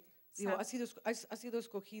Samuel, Sam- ha sido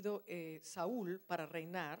escogido Saúl para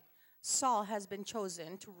reinar, Saul has been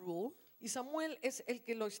chosen to rule, y Samuel es el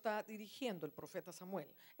que lo está dirigiendo, el profeta Samuel.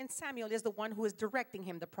 and Samuel is the one who is directing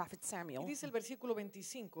him, the prophet Y Samuel. dice el versículo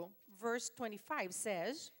 25, Verse 25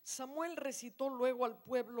 says, Samuel recitó luego al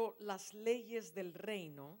pueblo las leyes del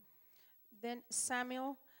reino, Then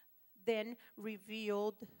Samuel then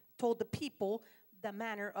told the people the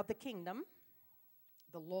manner of the kingdom,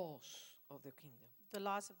 the laws of the kingdom, the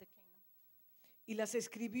laws of the kingdom, y las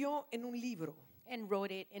escribió en un libro, and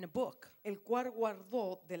wrote it in a book, el cual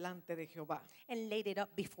guardó delante de Jehová. and laid it up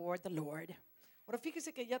before the Lord. Ahora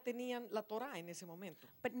fíjese que ya tenían la Torá en ese momento.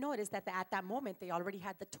 But notice that at that moment they already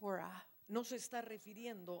had the Torah. No se está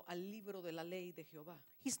refiriendo al libro de la ley de Jehová.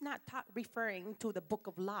 He's not referring to the book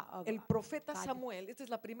of law of El profeta God. Samuel, esta es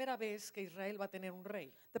la primera vez que Israel va a tener un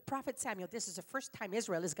rey. The prophet Samuel. This is the first time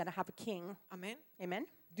Israel is going to have a king. Amén. Amen.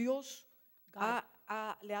 Dios God.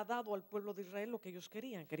 le ha dado al pueblo de Israel lo que ellos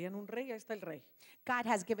querían. Querían un rey, ahí está el rey. God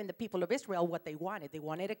has given the people of Israel what they wanted. They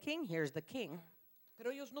wanted a king. Here's the king.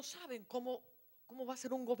 Pero ellos no saben cómo va a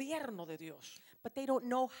ser un gobierno de Dios. But they don't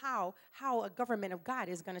know how a government of God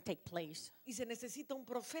is going to take place. Y se necesita un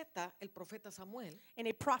profeta, el profeta Samuel, And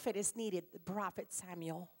a prophet is needed, the prophet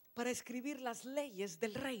Samuel, para escribir las leyes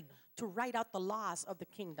del reino, to write out the laws of the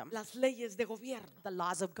kingdom, las leyes de gobierno. the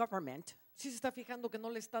laws of government. ¿Sí se está fijando que no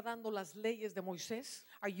le está dando las leyes de Moisés?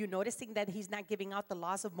 Are you noticing that he's not giving out the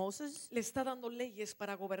laws of Moses? Le está dando leyes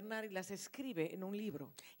para gobernar y las escribe en un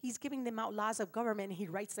libro. He's giving them out laws of government and he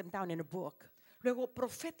writes them down in a book. Luego,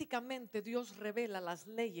 proféticamente, Dios revela las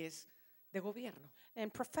leyes de gobierno.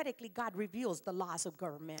 And prophetically, God reveals the laws of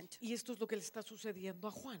government. Y esto es lo que le está sucediendo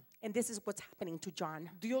a Juan. And this is what's happening to John.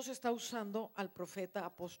 Dios está usando al profeta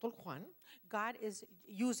apóstol Juan, God is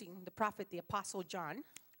using the prophet, the apostle John,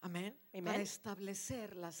 amén, Amen. para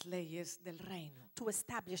establecer las leyes del reino. to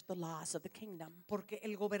establish the laws of the kingdom. Porque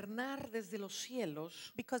el gobernar desde los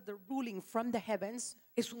cielos Because the ruling from the heavens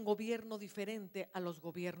es un gobierno diferente a los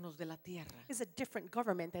gobiernos de la tierra. is a different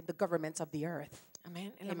government than the governments of the earth.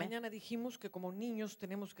 Amén. En la Amen. mañana dijimos que como niños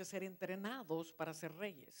tenemos que ser entrenados para ser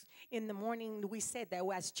reyes. In the morning, we said that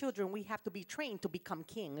as children, we have to be trained to become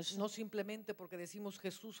kings. No simplemente porque decimos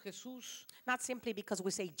Jesús, Jesús, Not simply because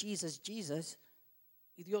we say Jesus, Jesus,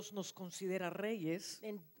 y Dios nos considera reyes,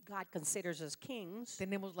 and God considers us kings.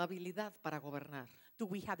 tenemos la habilidad para gobernar. Do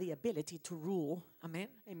we have the ability to rule? Amén.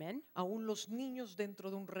 Amen. Aún los niños dentro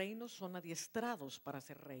de un reino son adiestrados para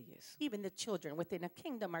ser reyes. Even the children within a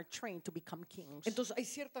kingdom are trained to become kings. Entonces hay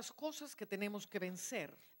ciertas cosas que tenemos que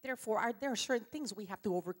vencer Therefore, there are certain things we have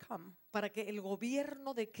to overcome para que el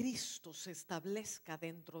gobierno de Cristo se establezca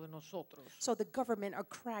dentro de nosotros. so the government of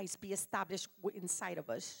Christ be established inside of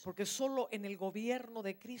us. Porque solo en el gobierno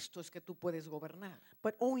de Cristo es que tú puedes gobernar.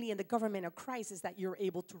 But only in the government of Christ is that you're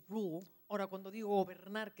able to rule. Ahora, cuando digo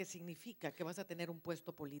gobernar, ¿qué significa? ¿Que vas a tener un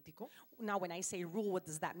puesto político? Now, when I say rule, what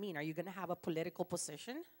does that mean? Are you going to have a political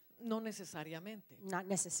position? No necesariamente. Not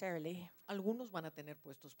necessarily. Algunos van a tener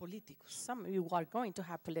puestos políticos. Some of you are going to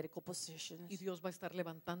have political Y positions. Dios va a estar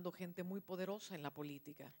levantando gente muy poderosa en la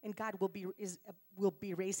política. And God will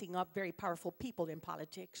be raising up very powerful people in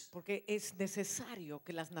politics. Porque es necesario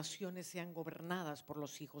que las naciones sean gobernadas por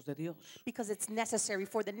los hijos de Dios. Because it's necessary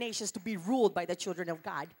for the nations to be ruled by the children of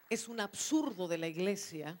God. Es un absurdo de la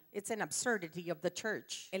iglesia It's an absurdity of the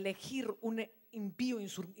church elegir un impío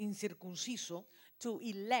incircunciso to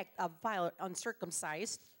elect a vile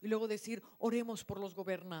uncircumcised y luego decir, oremos por los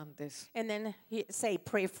gobernantes. and then say,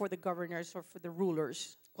 pray for the governors or for the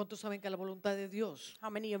rulers. ¿Cuántos saben que la voluntad de Dios How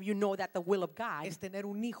many of you know that the will of God, es tener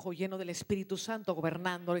un hijo lleno del Espíritu Santo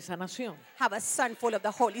gobernando esa nación? have a son full of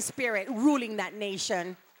the Holy Spirit ruling that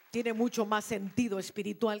nation? Tiene mucho más sentido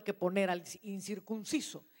espiritual que poner al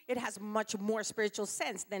incircunciso. It has much more spiritual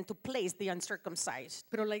sense than to place the uncircumcised.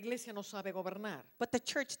 Pero la iglesia no sabe gobernar. But the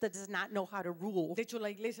church does not know how to rule. De hecho, la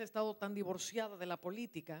iglesia ha estado tan divorciada de la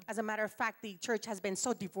política As a matter of fact, the church has been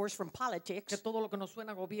so divorced from que politics. todo lo que nos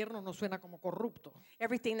suena a gobierno nos suena como corrupto.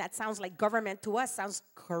 Everything that sounds like government to us sounds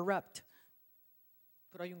corrupt.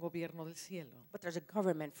 Pero hay un gobierno del cielo. But there's a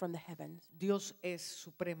government from the heavens. Dios es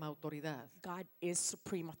suprema autoridad. God is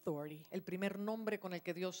supreme authority. El primer nombre con el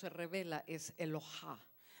que Dios se revela es Elohá.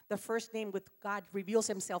 The first name with God reveals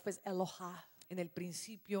himself is Elohah. En el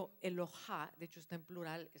principio, Elohá, de hecho está en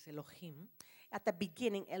plural, es Elohim. At the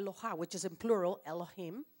beginning, Elohah, which is in plural,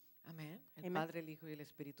 Elohim, Amén. El Amen. Padre, el Hijo y el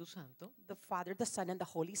Espíritu Santo the Father, the Son, and the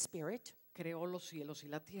Holy Spirit, creó los cielos y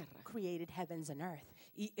la tierra. created heavens and earth.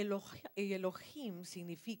 Y Elohim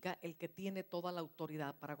significa el que tiene toda la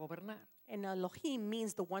autoridad para gobernar. And Elohim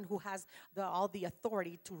means the one who has all the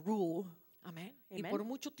authority to rule. Amén. Y Amen. por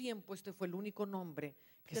mucho tiempo este fue el único nombre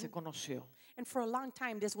que se conoció. And for a long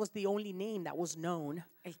time, this was the only name that was known,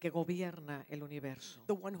 El que gobierna el universo.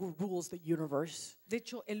 the one who rules the universe. De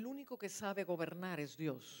hecho, el único que sabe gobernar es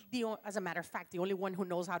Dios. As a matter of fact, the only one who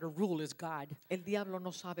knows how to rule is God. El diablo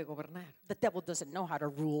no sabe gobernar. The devil doesn't know how to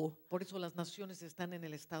rule. Por eso las naciones están en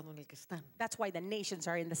el estado en el que están. That's why the nations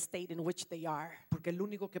are in the state in which they are. Porque el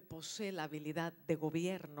único que posee la habilidad de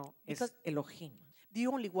gobierno es Because- Elohim. The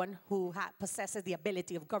only one who possesses the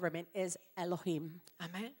ability of government is Elohim.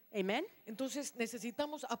 Amén. Amen? Entonces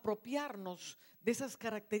necesitamos apropiarnos de esas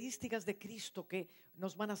características de Cristo que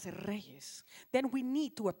nos van a hacer reyes. Then we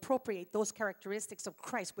need to appropriate those characteristics of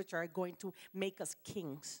Christ which are going to make us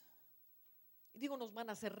kings. Y digo nos van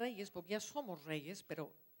a hacer reyes porque ya somos reyes,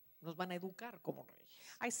 pero nos van a educar como reyes.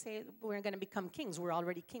 I say we're going to become kings. We're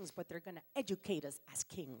already kings, but they're going to educate us as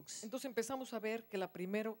kings. Entonces empezamos a ver que la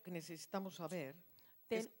primero que necesitamos saber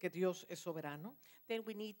es que Dios es soberano. Then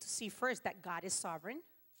we need to see first that God is sovereign.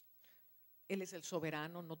 Él es el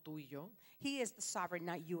soberano, no tú y yo. He is the sovereign,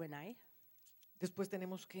 not you and I. Después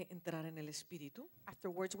tenemos que entrar en el Espíritu.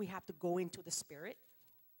 Afterwards, we have to go into the Spirit.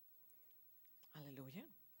 Aleluya.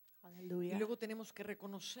 Y Hallelujah. luego tenemos que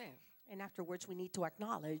reconocer And afterwards, we need to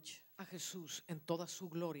acknowledge a Jesús en toda su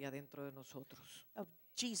gloria dentro de nosotros. of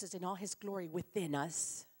Jesus in all his glory within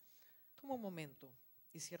us. Toma un momento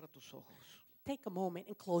y cierra tus ojos. Take a moment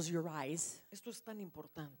and close your eyes. Esto es tan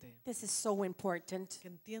importante This is so important que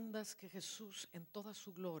entiendas que Jesús en toda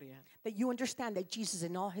su gloria that you understand that Jesus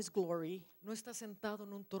in all his glory no está sentado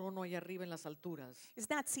en un trono allá arriba en las alturas. is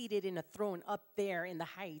not seated in a throne up there in the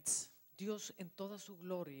heights. Dios en toda su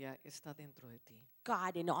gloria está dentro de ti.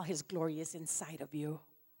 God in all his glory is inside of you.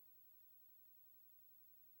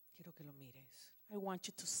 Quiero que lo mires, I want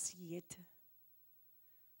you to see it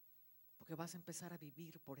porque vas a empezar a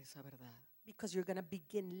vivir por esa verdad. because you're going to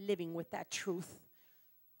begin living with that truth.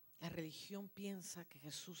 La religión piensa que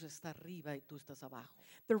Jesús está arriba y tú estás abajo.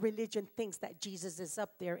 The religion thinks that Jesus is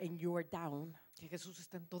up there and you're down. Que Jesús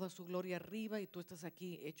está en toda su gloria arriba y tú estás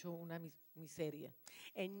aquí hecho una miseria.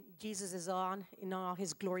 And Jesus is on in all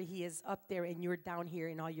his glory. He is up there and you're down here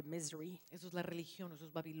in all your misery. Eso es la religión, eso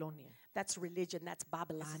es Babilonia. That's religion. That's Ese es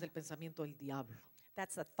Babylon. el pensamiento del diablo.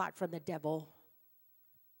 That's a thought from the devil.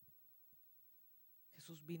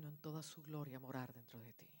 Jesús vino en toda su gloria a morar dentro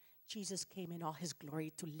de ti. Jesus came in all his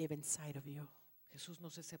glory to live inside of you. Jesús no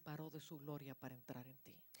se separó de su gloria para entrar en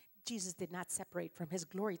ti. Jesus did not separate from his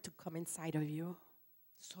glory to come inside of you.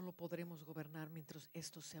 Solo podremos gobernar mientras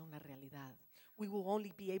esto sea una realidad. We will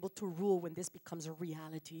only be able to rule when this becomes a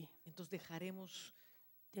reality. Entonces dejaremos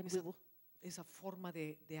Then esa forma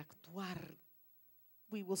de actuar.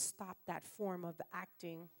 we will stop that form of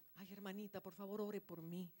acting. Ay, hermanita, por favor, ore por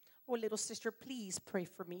mí. Oh, little sister, please pray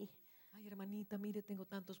for me. Ay, hermanita, mire, tengo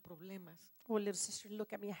tantos problemas. Oh, little sister,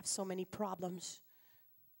 look at me. I have so many problems.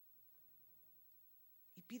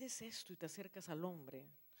 Y pides esto y te acercas al hombre,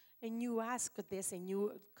 And you ask this and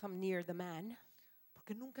you come near the man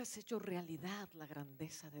porque nunca has hecho realidad la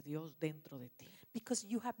grandeza de Dios dentro de ti. because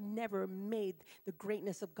you have never made the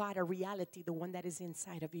greatness of God a reality, the one that is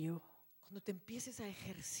inside of you. Cuando te empieces a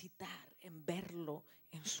ejercitar en verlo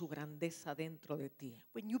en su grandeza dentro de ti,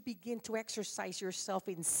 When you begin to exercise yourself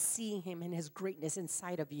in seeing him and his greatness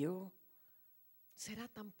inside of you, será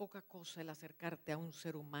tan poca cosa el acercarte a un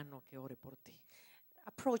ser humano que ore por ti.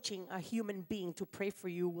 approaching a human being to pray for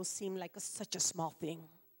you will seem like such a small thing.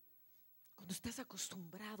 Cuando estás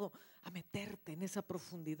acostumbrado a meterte en esa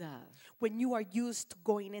profundidad, When you are used to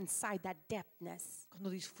going inside that depthness, cuando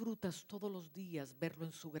disfrutas todos los días verlo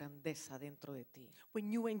en su grandeza dentro de ti, when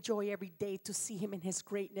you enjoy every day to see him in his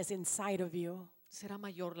greatness inside of you, ¿será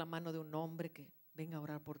mayor la mano de un hombre que venga a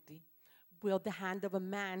orar por ti? will the hand of a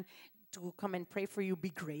man to come and pray for you be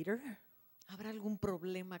greater? ¿Habrá algún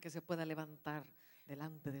problema que se pueda levantar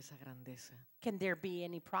delante de esa grandeza? Can there be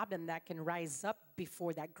any problem that can rise up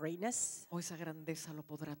before that greatness? ¿O esa grandeza lo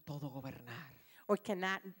podrá todo gobernar? Or can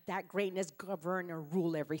that greatness govern or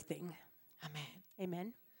rule everything? Amén.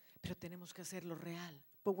 Amen. Pero tenemos que hacerlo real.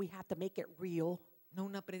 But we have to make it real, No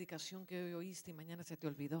una predicación que hoy oíste y mañana se te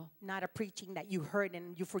olvidó. not a preaching that you heard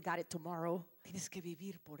and you forgot it tomorrow. Tienes que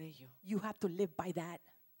vivir por ello. You have to live by that.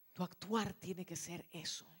 Tu actuar tiene que ser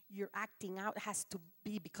eso. Your acting out has to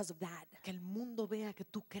be because of that. Que el mundo vea que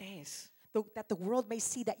tú crees. That the world may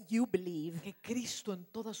see that you believe Que Cristo en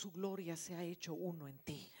toda su gloria se ha hecho uno en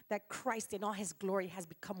ti. that Christ in all his glory has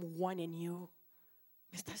become one in you.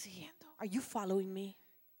 ¿Me estás siguiendo? Are you following me?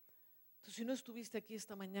 Entonces, si no estuviste aquí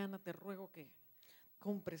esta mañana, te ruego que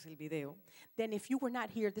compres el video. Then if you were not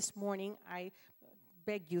here this morning, I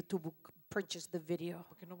beg you to purchase the video,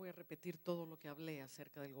 Porque no voy a repetir todo lo que hablé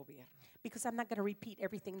acerca del gobierno. because I'm not going to repeat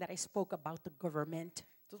everything that I spoke about the government.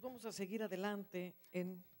 Entonces vamos a seguir adelante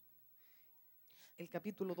en el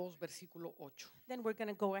capítulo 2, versículo 8. Then we're going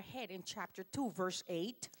to go ahead in chapter 2, verse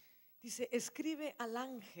 8. Dice, escribe al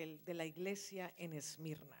ángel de la iglesia en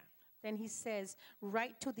Esmirna. Then he says,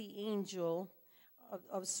 write to the angel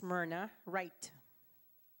of Smyrna, write.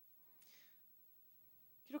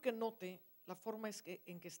 Quiero que note la forma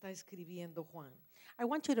en que está escribiendo Juan. I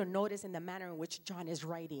want you to notice in the manner in which John is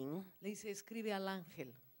writing. Le dice, escribe al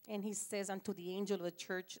ángel. And he says unto the angel of the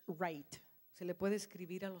church, write. ¿Se le puede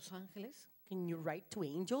escribir a los ángeles? Can you write to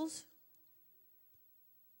angels?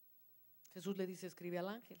 Jesús le dice, escribe al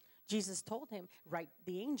ángel. Jesus told him, write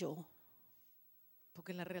the angel.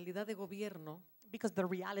 Porque en la realidad de gobierno Because the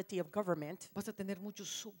reality of government, vas a tener muchos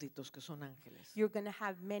súbditos que son ángeles. you're going to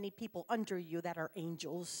have many people under you that are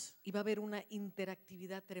angels. Y va a haber una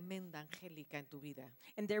interactividad tremenda angélica en tu vida.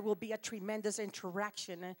 And there will be a tremendous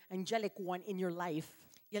interaction, an angelic one in your life.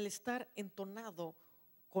 Y al estar entonado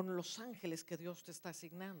con los ángeles que Dios te está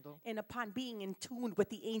asignando, And upon being in tune with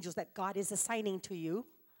the angels that God is assigning to you,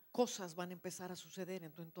 cosas van a empezar a suceder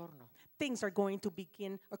en tu entorno. things are going to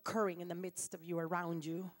begin occurring in the midst of you, around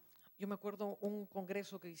you. Yo me acuerdo un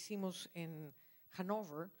congreso que hicimos en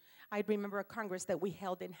Hannover, I remember a congress that we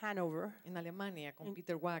held in Hanover, en Alemania, con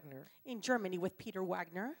Peter Wagner, in Germany, with Peter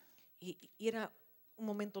Wagner. y era un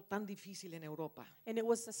momento tan difícil en Europa. And it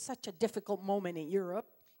was such a difficult moment in Europe.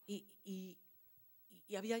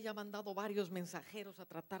 Y había ya mandado varios mensajeros a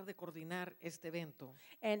tratar de coordinar este evento.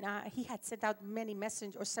 And he had sent out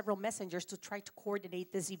several messengers to try to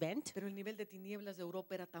coordinate this event. Pero el nivel de tinieblas de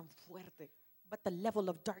Europa era tan fuerte But the level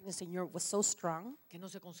of darkness in Europe was so strong que no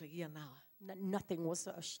se conseguía nada. that nothing was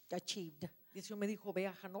achieved. Y el Señor me dijo, ve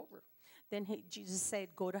a Hannover Then Jesus said,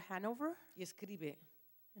 go to Hanover y escribe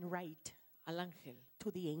and write al ángel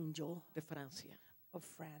to the angel de Francia of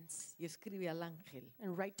France. y escribe al ángel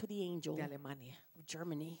And write to the angel de Alemania of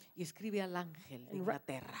Germany. y escribe al ángel de And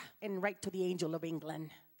Inglaterra. And write to the angel of England.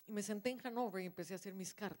 Y me senté en Hannover y empecé a hacer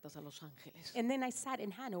mis cartas a los ángeles. And then I sat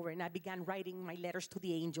in Hanover and I began writing my letters to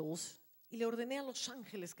the angels. Y le ordené a los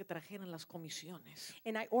ángeles que trajeran las comisiones.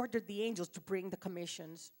 And I ordered the angels to bring the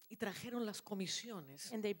commissions. Y trajeron las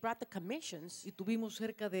comisiones. And they brought the commissions. Y tuvimos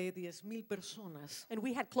cerca de 10,000 personas And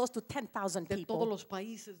we had close to 10,000 de todos people los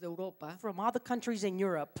países de Europa. from all the countries in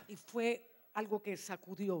Europe. Y fue algo que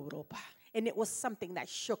sacudió Europa. And it was something that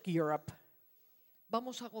shook Europe.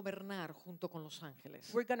 Vamos a gobernar junto con los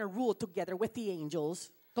ángeles. We're going to rule together with the angels.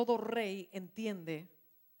 Todo rey entiende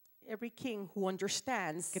Every king who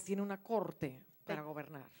understands que tiene una corte para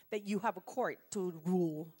gobernar that you have a court to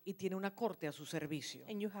rule y tiene una corte a su servicio.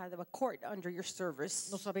 and you have a court under your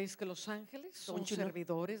service. ¿No sabéis que los ángeles son Don't you know?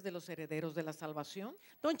 servidores de los herederos de la salvación?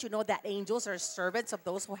 Don't you know that angels are servants of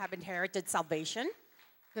those who have inherited salvation?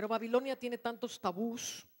 Pero Babilonia tiene tantos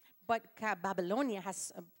tabús. But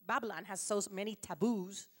Babylon has so many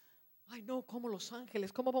taboos. Ay, no, como los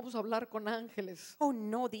ángeles. ¿Cómo vamos a hablar con ángeles? Oh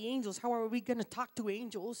no, the angels, how are we going to talk to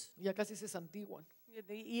angels? Ya casi se santiguan.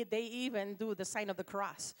 They even do the sign of the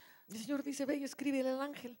cross. El Señor dice, ve y escríbele al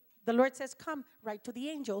ángel. The Lord says, come, write to the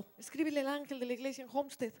angel. Escríbele al ángel de la iglesia en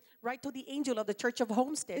Homestead. Write to the angel of the church of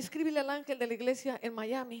Homestead. Escríbele al ángel de la iglesia en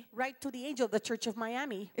Miami. Write to the angel of the church of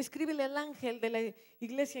Miami. Escríbele al ángel de la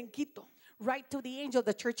iglesia en Quito. Write to the angel of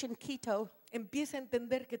the church in Quito. Empieza a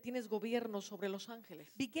entender que tienes gobierno sobre los ángeles.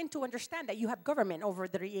 Begin to understand that you have government over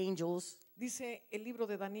the angels. Dice el libro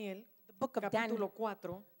de Daniel, The book of capítulo Daniel,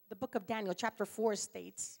 4, the book of Daniel, chapter 4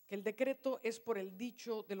 states que el decreto es por el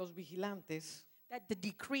dicho de los vigilantes, that the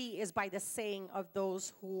decree is by the saying of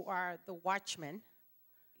those who are the watchmen,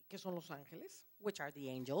 que son los ángeles, which are the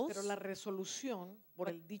angels, pero la resolución por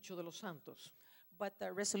el dicho de los santos. but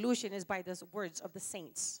the resolution is by the words of the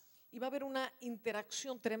saints. Y va a haber una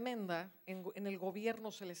interacción tremenda en el gobierno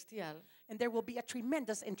celestial And there will be a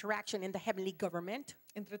tremendous interaction in the heavenly government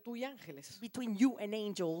entre tú y ángeles. between you and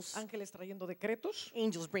angels. Ángeles trayendo decretos,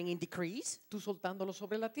 Angels bringing decrees, tú soltándolos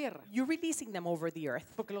sobre la tierra. you releasing them over the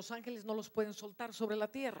earth. Porque los ángeles no los pueden soltar sobre la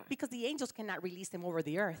tierra. Because the angels cannot release them over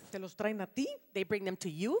the earth. Te los traen a ti, They bring them to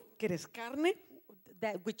you, que eres carne,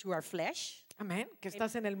 that which you are flesh. amén, que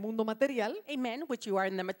estás en el mundo material, Amen, which you are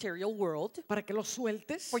in the material world, para que los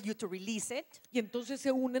sueltes. for you to release it. Y entonces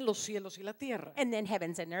se unen los cielos y la tierra. And then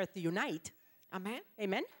heavens and earth unite. Amén.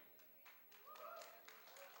 Amen.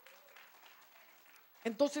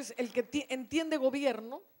 Entonces el que entiende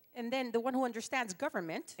gobierno, And then the one who understands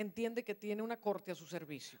government entiende que tiene una corte a su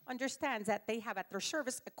servicio. understands that they have at their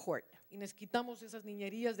service a court. Y nos quitamos esas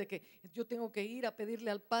niñerías de que yo tengo que ir a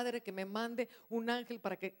pedirle al Padre que me mande un ángel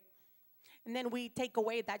para que... And then we take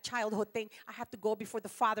away that childhood thing. I have to go before the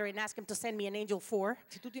Father and ask him to send me an angel for.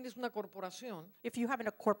 Si tú tienes una corporación If you have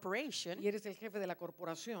a corporation y eres el jefe de la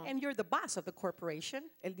corporación, and you're the boss of the corporation,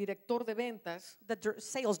 el director de ventas the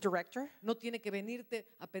sales director no tiene que venirte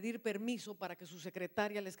a pedir permiso para que su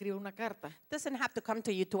secretaria le escriba una carta. doesn't have to come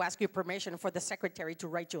to you to ask you permission for the secretary to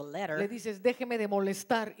write you a Le letter. dices, déjeme de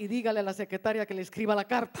molestar y dígale a la secretaria que le escriba la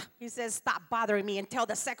carta. He says, stop bothering me and tell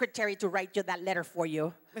the secretary to write you that letter for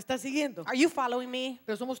you. ¿Me está siguiendo? Are you following me?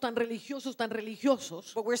 Pero somos tan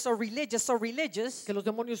religiosos But we're so religious que los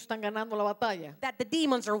demonios están ganando la batalla. that the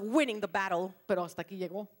demons are winning the battle. Pero hasta aquí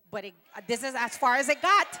llegó. But this is as far as it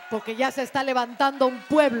got, Porque ya se está levantando un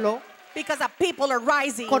pueblo because the people are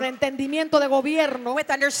rising con entendimiento de gobierno, with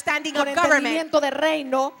understanding con of government, entendimiento de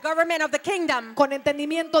reino, government of the kingdom, con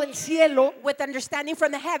entendimiento del cielo. with understanding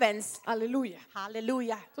from the heavens. Aleluya.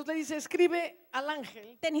 Hallelujah. Entonces le dice, escribe al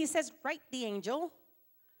ángel Then he says, write the angel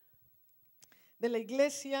de la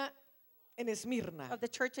iglesia en Esmirna. of the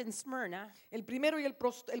church in Smyrna. El primero y el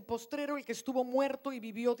postrero, el que estuvo muerto y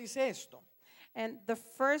vivió, dice esto. And the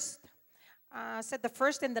first, said the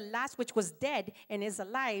first and the last, which was dead and is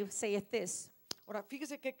alive, saith this. Ahora,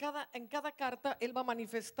 fíjese que en cada carta él va a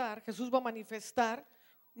manifestar, Jesús va a manifestar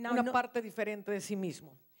Now, una no- parte diferente de sí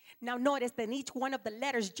mismo. Now notice that in each one of the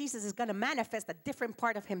letters, Jesus is going to manifest a different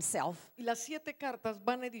part of himself. Y las 7 cartas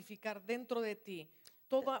van a edificar dentro de ti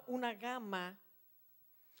toda una gama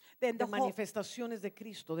Then de manifestaciones de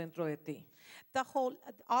Cristo dentro de ti.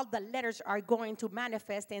 all the letters are going to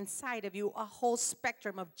manifest inside of you a whole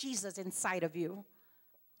spectrum of Jesus inside of you.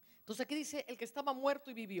 Entonces aquí dice el que estaba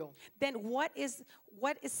muerto y vivió. Then what is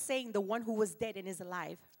saying the one who was dead and is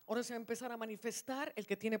alive? Ahora se va a empezar a manifestar el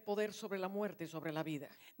que tiene poder sobre la muerte y sobre la vida.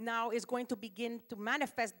 Now is going to begin to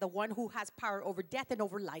manifest the one who has power over death and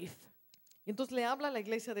over life. Y entonces le habla a la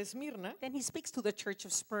iglesia de Esmirna. Then he speaks to the church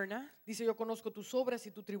of Smyrna, Dice, yo conozco tus obras y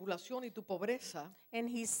tu tribulación y tu pobreza. and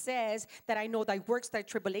he says that I know thy works, thy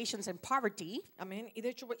tribulations, and poverty. Amén. Y de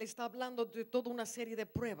hecho le está hablando de toda una serie de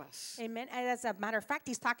pruebas. Amen. And as a matter of fact,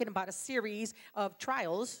 he's talking about a series of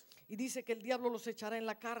trials. Y dice que el diablo los echará en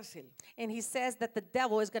la cárcel And he says that the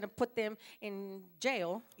devil is going to put them in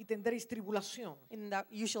jail. y tendréis tribulación.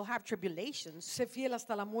 You shall have tribulations. Sé fiel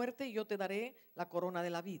hasta la muerte y yo te daré la corona de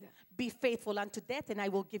la vida. Be faithful unto death, and I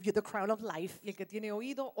will give you the crown of life. Y el que tiene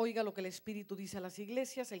oído, oiga lo que el Espíritu dice a las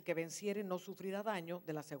iglesias. El que venciere no sufrirá daño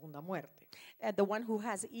de la segunda muerte. And the one who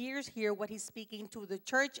has ears, hear what he's speaking to the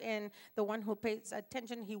church, and the one who pays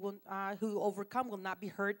attention, who overcome will not be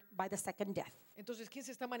hurt by the second death. Entonces, ¿quién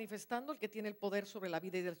se está manifestando? El que tiene el poder sobre la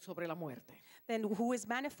vida y sobre la muerte. Then who is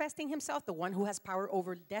manifesting himself? The one who has power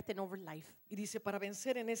over death and over life. Y dice, para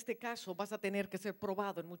vencer en este caso vas a tener que ser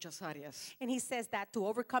probado en muchas áreas. And he says that to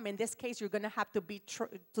overcome, in this case, you're going to have to be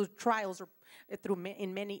through trials or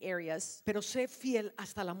in many areas. Pero sé fiel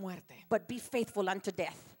hasta la muerte. But be faithful unto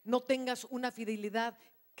death. No tengas una fidelidad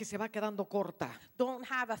que se va quedando corta. Don't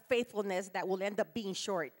have a faithfulness that will end up being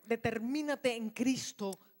short. Determínate en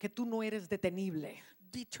Cristo que tú no eres detenible.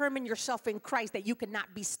 Determine yourself in Christ that you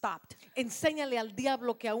cannot be stopped. Enséñale al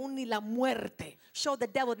diablo que aún ni la muerte Show the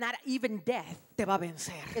devil not even death te va a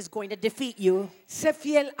vencer. is going to defeat you. Sé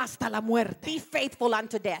fiel hasta la Be muerte. faithful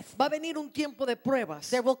unto death. Va a venir un tiempo de pruebas.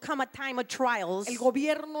 There will come a time of trials. El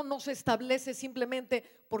gobierno no se establece simplemente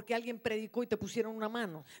porque alguien predicó y te pusieron una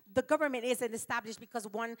mano. The government isn't established because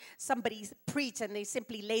somebody preached and they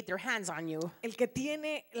simply laid their hands on you. El que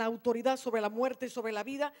tiene la autoridad sobre la muerte y sobre la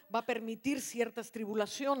vida va a permitir ciertas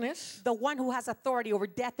tribulaciones The one who has authority over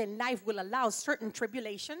death and life will allow certain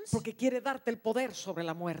tribulations porque quiere darte el poder sobre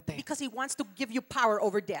la muerte. because he wants to give give you power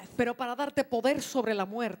over death. Pero para darte poder sobre la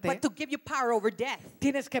muerte, But to give you power over death,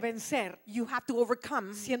 tienes que vencer you have to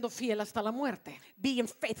overcome siendo fiel hasta la muerte. being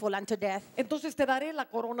faithful unto death. Entonces te daré la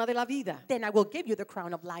corona de la vida. Then I will give you the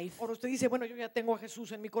crown of life. Ahora usted dice, bueno, yo ya tengo a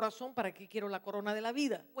Jesús en mi corazón, ¿para qué quiero la corona de la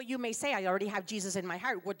vida? Well, you may say, I already have Jesus in my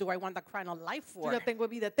heart. What do I want the crown of life Yo for? ya tengo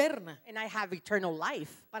vida eterna. And I have eternal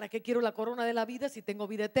life. ¿Para qué quiero la corona de la vida si tengo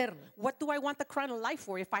vida eterna? What do I want the crown of life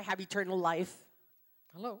for if I have eternal life?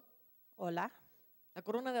 Hello. Hola. La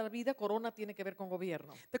corona de la vida, corona tiene que ver con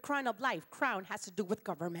gobierno. The crown of life, crown has to do with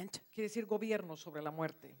government. Quiere decir gobierno sobre la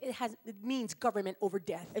muerte. It means government over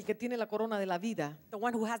death. El que tiene la corona de la vida, The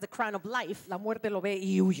one who has the crown of life, la muerte lo ve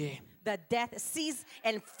y huye. the death sees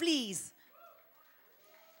and flees.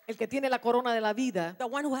 El que tiene la corona de la vida, The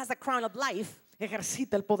one who has the crown of life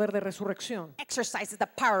ejercita el poder de resurrección. exercises the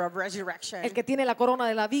power of resurrection. El que tiene la corona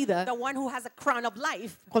de la vida, The one who has the crown of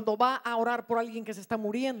life, cuando va a orar por alguien que se está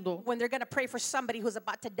muriendo, when they're going to pray for somebody who's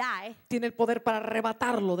about to die, tiene el poder para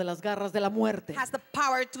arrebatarlo de las garras de la muerte. has the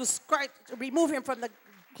power to remove him from the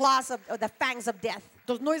claws of the fangs of death.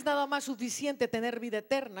 Entonces no es nada más suficiente tener vida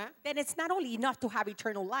eterna, Then it's not only enough to have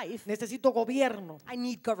eternal life, necesito gobierno I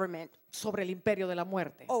need government sobre el imperio de la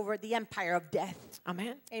muerte. over the empire of death.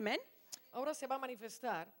 Amén. Amen. Ahora se va a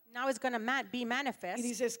manifestar Now it's going to be manifest. y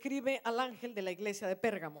dice, escribe al ángel de la iglesia de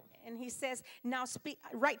Pérgamo, And he says, now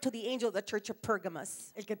write to the angel of the church of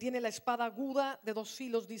Pergamos. el que tiene la espada aguda de 2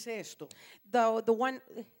 filos dice esto. The one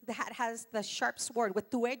that has the sharp sword with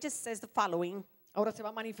 2 edges says the following. Ahora se va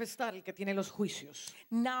a manifestar el que tiene los juicios.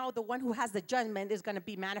 Now the one who has the judgment is going to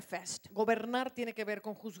be manifest. Gobernar tiene que ver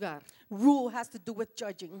con juzgar, Rule has to do with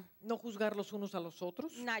judging. no juzgar los unos a los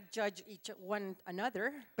otros, Not judge each one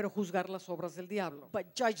another, pero juzgar las obras del diablo.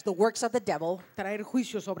 but judge the works of the devil. Traer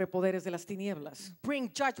juicio sobre poderes de las tinieblas,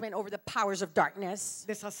 Bring judgment over the powers of darkness.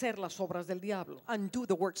 deshacer las obras del diablo. Undo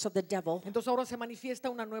the works of the devil. Entonces ahora se manifiesta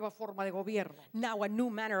una nueva forma de gobierno, Now a new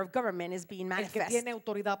manner of government is being el que manifest. tiene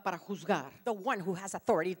autoridad para juzgar. The one who has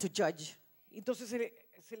authority to judge. Entonces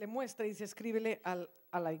se le muestra y dice, escríbele al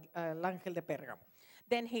ángel de Pérgamo.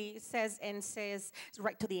 Then he says,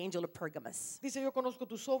 write to the angel of Pergamos. Dice, yo conozco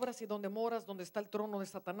tus obras y donde moras, donde está el trono de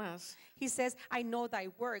Satanás. He says, I know thy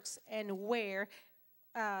works and where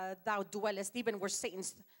thou dwellest, even where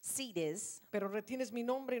Satan's seat is. Pero retienes mi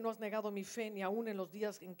nombre y no has negado mi fe, ni aun en los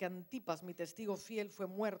días en que Antipas, mi testigo fiel, fue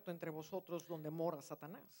muerto entre vosotros donde mora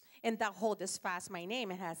Satanás. And thou holdest fast my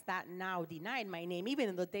name, and hast that now denied my name, even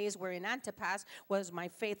in the days wherein Antipas was my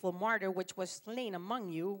faithful martyr, which was slain among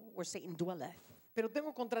you, where Satan dwelleth. Pero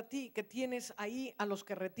tengo contra ti que tienes ahí a los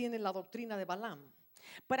que retienen la doctrina de Balaam.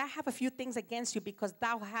 But I have a few things against you, because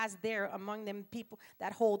thou hast there among them people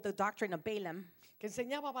that hold the doctrine of Balaam, Que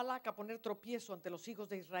enseñaba a Balac a poner tropiezo ante los hijos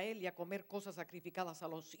de Israel y a comer cosas sacrificadas a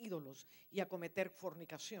los ídolos y a cometer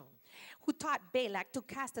fornicación. who taught Balak to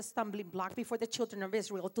cast a stumbling block before the children of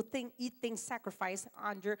Israel, to eat things sacrificed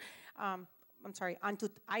unto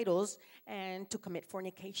idols, and to commit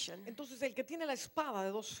fornication. Entonces el que tiene la espada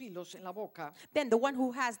de 2 filos en la boca, Then the one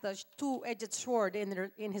who has the 2-edged sword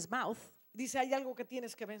in his mouth, dice, hay algo que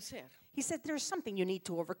tienes que vencer. he said, there's something you need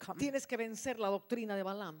to overcome. Tienes que vencer la doctrina de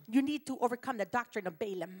Balaam. You need to overcome the doctrine of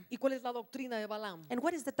Balaam. ¿Y cuál es la doctrina de Balaam? And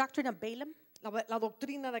what is the doctrine of Balaam? La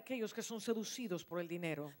doctrina de aquellos que son seducidos por el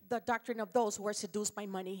dinero. The doctrine of those who are seduced by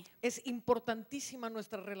money. Es importantísima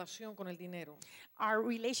nuestra relación con el dinero. Our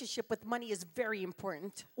relationship with money is very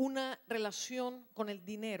important. Una relación con el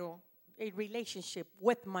dinero A relationship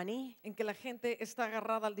with money en que la gente está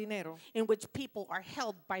agarrada al dinero, in which people are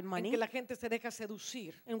held by en money, que la gente se deja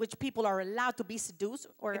seducir, in which people are allowed to be seduced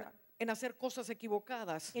or en hacer cosas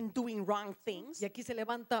equivocadas. in doing wrong things, Y aquí se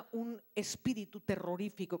levanta un espíritu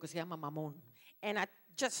terrorífico que se llama Mamón. and a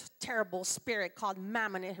just terrible spirit called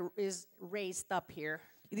Mammon is raised up here.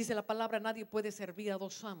 Y dice la palabra, nadie puede servir a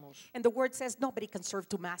 2 amos. And the word says nobody can serve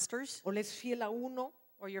 2 masters, O le es fiel a uno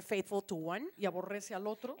or you're faithful to one y aborrece al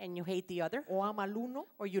otro, and you hate the other, o ama al uno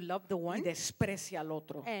or you love the y one desprecia al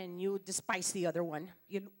otro. and you despise the other one.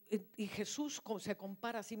 Y Jesús se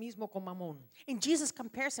compara a sí mismo con Mamón. And Jesus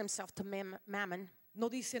compares himself to Mammon. No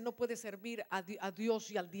dice no puede servir a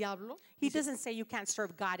Dios y al diablo. He doesn't say you can't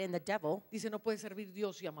serve God and the devil. Dice no puede servir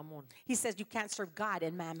Dios y a Mamón. He says you can't serve God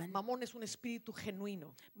and Mammon. Mamón es un espíritu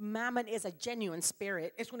genuino. Mammon is a genuine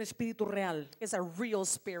spirit. Es un espíritu real. It's a real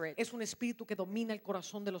spirit. Es un espíritu que domina el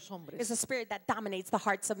corazón de los It's hombres. a spirit that dominates the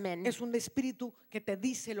hearts of men. Es un espíritu que te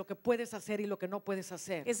dice lo que puedes hacer y lo que no puedes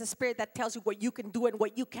hacer. It's a spirit that tells you what you can do and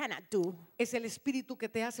what you cannot do. Es el espíritu que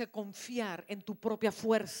te hace confiar en tu propia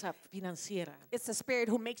fuerza financiera. It's a spirit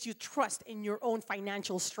who makes you trust in your own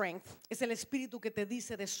financial strength. Es el espíritu que te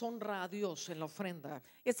dice deshonra a Dios en la ofrenda.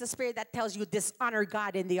 It's a spirit that tells you dishonor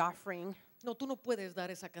God in the offering. No, tú no puedes dar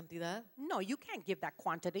esa cantidad. No, you can't give that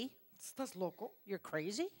quantity. ¿Estás loco? You're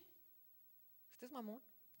crazy. Este es mamón.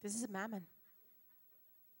 This is mammon.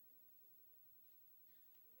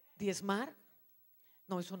 ¿Diezmar?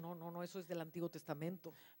 No, eso no, eso es del Antiguo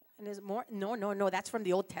Testamento. And there's more. No, that's from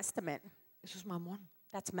the Old Testament. Eso es mamón.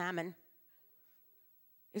 That's mammon.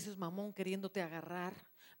 Eso es mamón queriéndote agarrar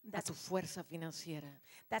a tu fuerza financiera.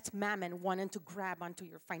 That's mammon wanting to grab onto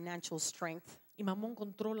your financial strength. Y mamón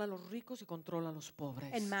controla a los ricos y controla a los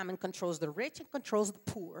pobres. And mammon controls the rich and controls the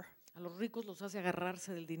poor. A los ricos los hace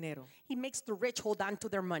agarrarse del dinero. He makes the rich hold on to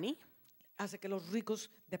their money. Hace que los ricos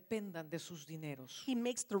dependan de sus dineros. He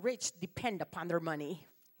makes the rich depend upon their money.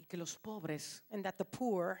 Y que los pobres And that the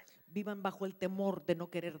poor vivan bajo el temor de no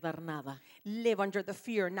querer dar nada. live under the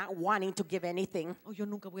fear, not wanting to give anything. Oh, yo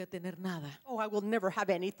nunca voy a tener nada. Oh, I will never have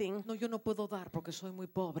anything. No, yo no puedo dar porque soy muy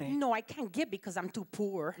pobre. No, I can't give because I'm too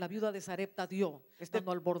poor. La viuda de Sarepta dio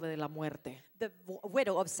estando al borde de la muerte. The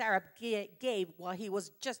widow of Sarah gave while he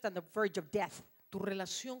was just on the verge of death. Tu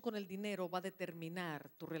relación con el dinero va a determinar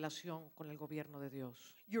tu relación con el gobierno de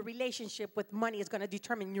Dios. Your relationship with money is going to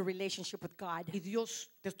determine your relationship with God. Y Dios,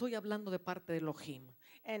 te estoy hablando de parte de Elohim.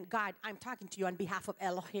 And God, I'm talking to you on behalf of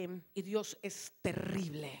Elohim. Y Dios es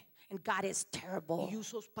terrible. And God is terrible. Y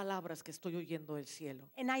uso palabras que estoy oyendo del cielo.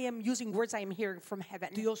 And I am using words I am hearing from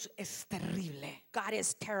heaven. Dios es terrible God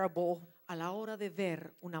is terrible a la hora de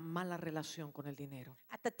ver una mala relación con el dinero.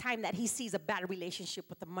 at the time that he sees a bad relationship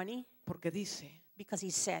with the money, Porque dice, because he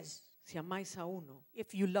says, si amáis a uno,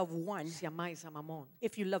 if you love one, si amáis a Mamón,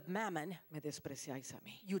 if you love mammon, me despreciáis a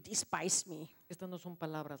mí. you despise me. Estas no son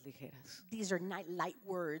palabras ligeras. These are not light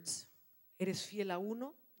words. Eres fiel a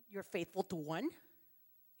uno You're faithful to one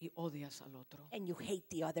y odias al otro. and you hate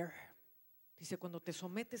the other. Dice, cuando te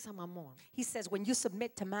sometes a Mamón, He says, when you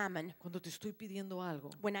submit to mammon, cuando te estoy pidiendo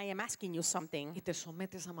algo when I am asking you something y te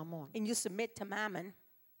sometes a Mamón, and you submit to mammon,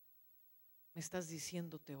 me estás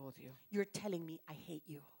diciendo te odio. you're telling me I hate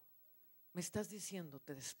you. Me estás diciendo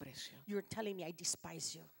te desprecio. You're telling me I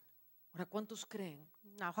despise you. Ahora, ¿cuántos creen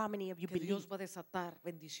Now, how many of you que Dios believe va a desatar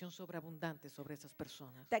bendición sobreabundante sobre esas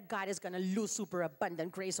personas? that God is going to lose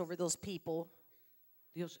superabundant grace over those people?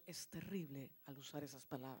 Dios es terrible al usar esas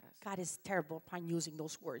palabras. God is terrible upon using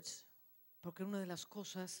those words. Porque una de las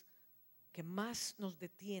cosas que más nos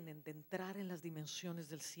detienen de entrar en las dimensiones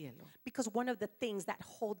del cielo Because one of the things that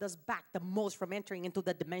hold us back the most from entering into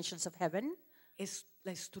the dimensions of heaven es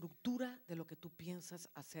la estructura de lo que tú piensas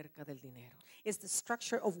acerca del dinero. is the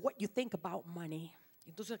structure of what you think about money.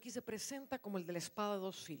 Entonces aquí se presenta como el de la espada de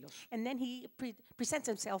dos filos. And then he presents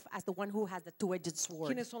himself as the one who has the two-edged sword.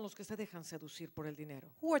 ¿Quiénes son los que se dejan seducir por el dinero?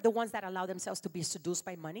 Who are the ones that allow themselves to be seduced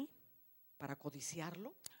by money, ¿Para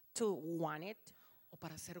codiciarlo to want it, o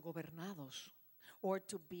para ser gobernados or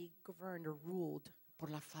to be governed or ruled por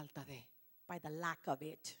la falta de? by the lack of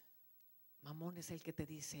it? Mamón es el que te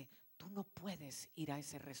dice, tú no puedes ir a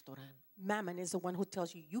ese restaurante. Mammon is the one who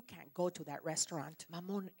tells you you can't go to that restaurant.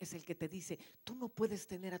 Mamón es el que te dice, tú no puedes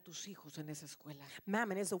tener a tus hijos en esa escuela.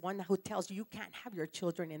 Mammon is the one who tells you you can't have your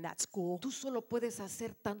children in that school. Tú solo puedes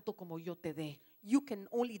hacer tanto como yo te dé. You can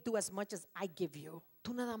only do as much as I give you.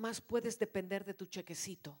 Tú nada más puedes depender de tu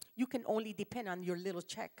chequecito. You can only depend on your little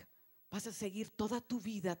check. Vas a seguir toda tu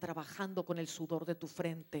vida trabajando con el sudor de tu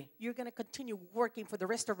frente, You're going to continue working for the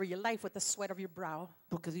rest of your life with the sweat of your brow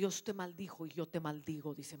porque Dios te maldijo y yo te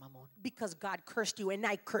maldigo, dice Mamón. because God cursed you and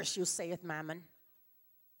I curse you, saith Mammon.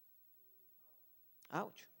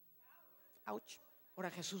 Ouch. Ouch.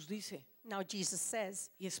 Ahora Jesús dice, Now Jesus says,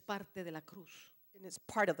 y es parte de la cruz. and it's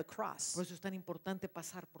part of the cross. Por eso es tan importante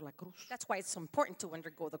pasar por la cruz. That's why it's important to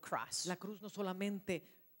undergo the cross. La cruz no solamente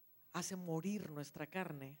hace morir nuestra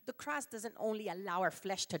carne, The cross doesn't only allow our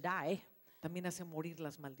flesh to die, también hace morir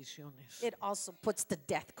las maldiciones. it also puts to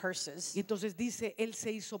death curses. Y entonces dice, Él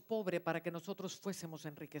se hizo pobre para que nosotros fuésemos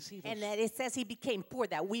enriquecidos. And that it says he became poor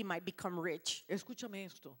that we might become rich. Escúchame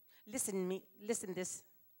esto, Listen this,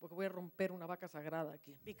 porque voy a romper una vaca sagrada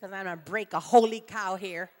aquí. because I'm going to break a holy cow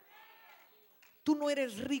here. Tú no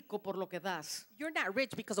eres rico por lo que das. You're not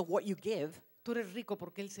rich because of what you give. Tú eres rico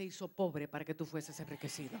porque Él se hizo pobre para que tú fueses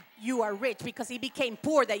enriquecido. You are rich because he became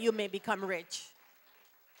poor that you may become rich.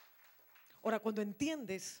 Ahora, cuando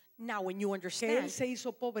entiendes Now, when you que Él understand se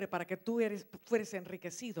hizo pobre para que tú fueres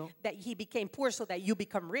enriquecido, that he became poor so that you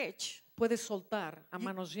become rich, puedes soltar a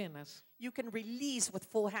manos llenas, you can release with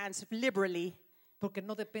full hands liberally porque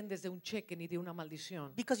no dependes de un cheque ni de una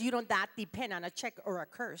maldición, because you don't that depend on a check or a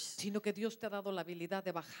curse. sino que Dios te ha dado la habilidad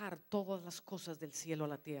de bajar todas las cosas del cielo a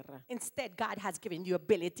la tierra. Instead, God has given you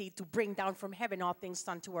ability to bring down from heaven all things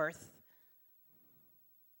unto earth.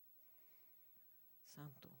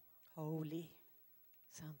 Santo, Holy,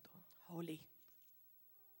 santo. holy.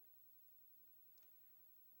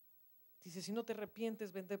 Dice, si no te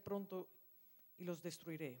arrepientes, vendré pronto y los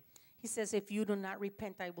destruiré. He says, if you do not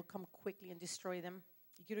repent, I will come quickly and destroy them.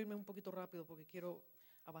 Y quiero irme un poquito rápido porque quiero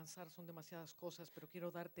avanzar, son demasiadas cosas, pero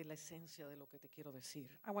quiero darte la esencia de lo que te quiero decir.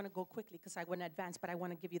 I want to go quickly because I want to advance, but I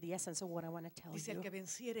want to give you the essence of what I want to tell Dice, el you. que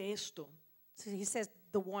venciere esto, So he says,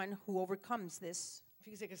 the one who overcomes this.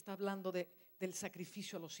 fíjese que está hablando del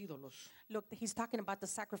sacrificio a los ídolos. Look, he's talking about the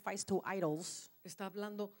sacrifice to idols. Está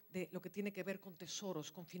hablando de lo que tiene que ver con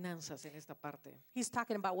tesoros, con finanzas en esta parte. He's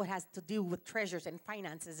talking about what has to do with treasures and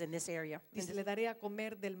finances in this area. Dice, le daré a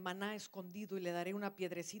comer del maná escondido y le daré una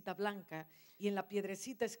piedrecita blanca y en la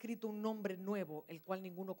piedrecita escrito un nombre nuevo, el cual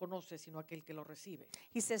ninguno conoce sino aquel que lo recibe.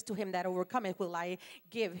 He says to him that overcometh will I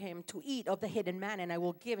give him to eat of the hidden manna, and I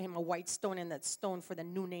will give him a white stone, and that stone for the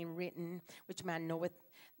new name written, which man knoweth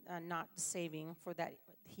not saving, for that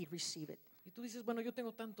he receive it. Y tú dices, bueno, yo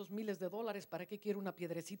tengo tantos miles de dólares, ¿para qué quiero una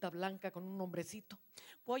piedrecita blanca con un nombrecito?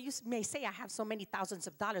 Well, you may say, I have so many thousands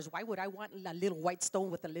of dollars. Why would I want a little white stone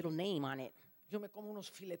with a little name on it? Yo me como unos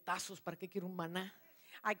filetazos, ¿para qué quiero un maná?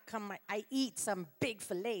 I eat some big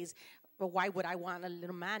fillets, but why would I want a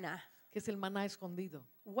little manna? ¿Qué es el maná escondido?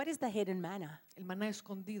 What is the hidden manna? El maná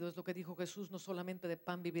escondido es lo que dijo Jesús, no solamente de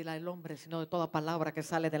pan vivirá el hombre, sino de toda palabra que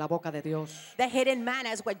sale de la boca de Dios. The hidden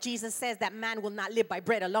manna is what Jesus says, that man will not live by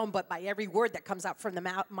bread alone, but by every word that comes out from the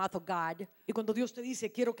mouth of God. Y cuando Dios te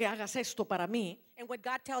dice, quiero que hagas esto para mí, And when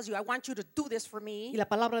God tells you, I want you to do this for y me, la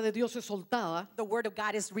palabra de Dios es soltada, the word of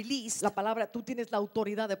God is released. la palabra, tú tienes la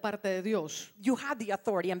autoridad de parte de Dios You have the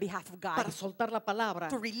authority on behalf of God para soltar la palabra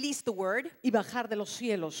to release the word y bajar de los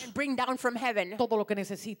cielos and bring down from heaven todo lo que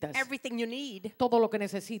necesitas. everything you need. Todo lo que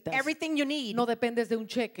necesitas. Everything you need. No dependes de un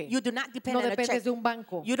cheque. You do not depend No on a dependes check. de un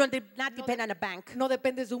banco. You don't not depend on a bank. No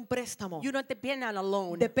dependes de un préstamo. You don't depend on a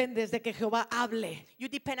loan. Dependes de que Jehová hable You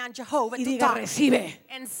depend on Jehovah y to diga, talk recibe.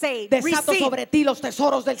 and say, Desato receive. sobre ti los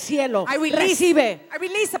tesoros del cielo. I release, Recibe. I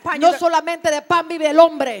release upon No you. solamente de pan vive el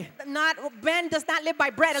hombre, Man does not live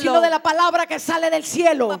by bread sino de alone, la palabra que sale del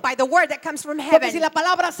cielo. but by the word that comes from Porque si heaven. la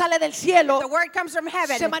palabra sale del cielo, The word comes from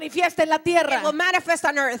heaven. se manifiesta en la It tierra. will manifest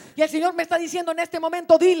on earth. Y el Señor me está diciendo en este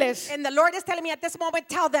momento, diles, And the Lord is telling me at this moment,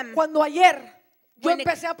 tell them. cuando ayer yo When it-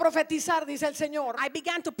 empecé a profetizar, dice el Señor, I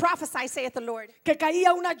began to prophesy, saith the Lord, que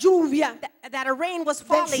caía una lluvia, that a rain was Del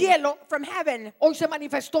falling cielo. from heaven. hoy se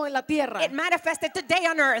manifestó en la tierra. It manifested today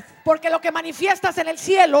on earth. Porque lo que manifiestas en el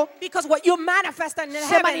cielo Because what you manifest in se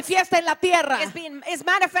heaven manifiesta en la tierra. is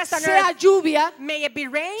manifest on Sea earth. lluvia, May it be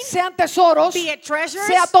rain, sean tesoros, be it treasures,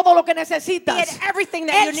 sea todo lo que be necesitas. it everything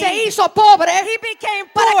that Él you se need. hizo pobre He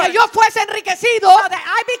became para poor que yo fuese enriquecido so that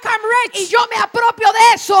I become y rich. yo me apropio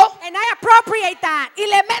de eso And I appropriate that. y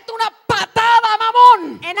le meto una patada a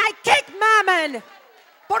Mamón. And I kick mammon.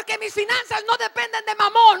 Porque mis finanzas no dependen de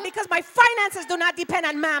Mamón, Because my finances do not depend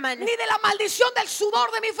on mammon. ni de la maldición del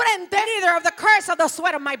sudor de mi frente, Neither of the curse of the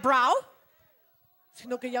sweat of my brow.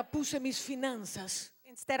 sino que ya puse mis finanzas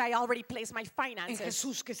Instead, I already placed my en finances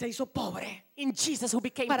Jesús que se hizo pobre in Jesus who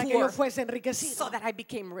became para que yo poor fuese enriquecido. so that I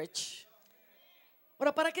became rich.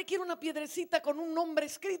 Ahora, ¿para qué quiero una piedrecita con un nombre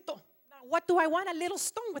escrito? Now, what do I want? A little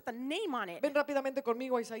stone with a name on it. Ven rápidamente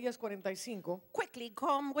conmigo a Isaías 45. Quickly,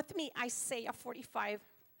 come with me. Isaiah 45.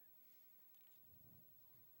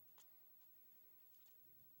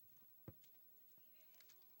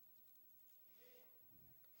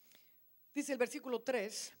 Dice el versículo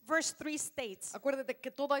 3. Verse 3 states, Acuérdate que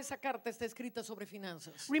toda esa carta está escrita sobre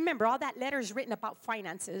finanzas. remember, all that letter is written about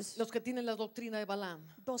finances. Los que tienen la doctrina de Balaam,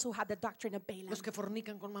 Those who have the doctrine of Balaam. los que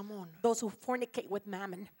fornican con Mamón. Those who fornicate with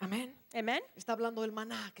mammon. Amén. Amen? Está hablando del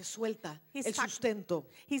maná que suelta He's el talk- sustento.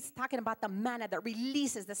 He's talking about the manna that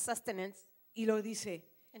releases the sustenance. Y lo dice,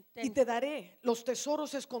 And y then- te daré los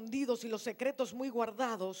tesoros escondidos y los secretos muy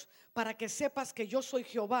guardados para que sepas que yo soy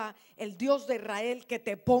Jehová, el Dios de Israel, que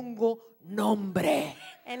te pongo nombre.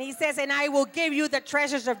 And he says, and I will give you the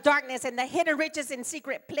treasures of darkness and the hidden riches in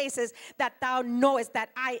secret places, that thou knowest that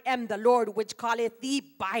I am the Lord which calleth thee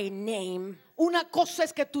by name. Una cosa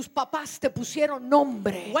es que tus papás te pusieron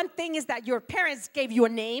nombre. One thing is that your parents gave you a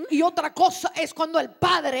name. Y otra cosa es cuando el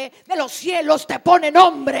Padre de los cielos te pone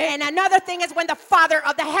nombre. And another thing is when the Father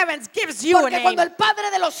of the heavens gives you a Porque name. cuando el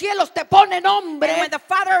Padre de los cielos te pone And nombre, when the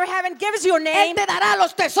Father of heaven gives you a Él name, te dará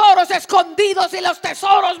los tesoros escondidos y los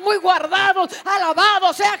tesoros muy guardados.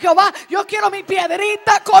 alabado sea Jehová. Yo quiero mi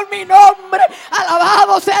piedrita con mi nombre.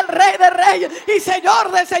 Alabado sea el Rey de Reyes y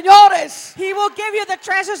Señor de Señores. He will give you the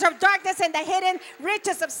treasures of darkness and the hidden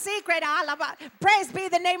riches of secret. Praise be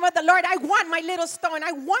the name of the Lord. I want my little stone.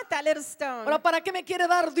 I want that little stone. Ahora, ¿para qué me quiere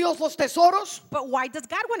dar Dios los tesoros? But why does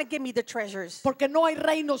God want to give me the treasures? Porque no hay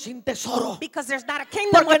reino sin tesoro. Because there's not a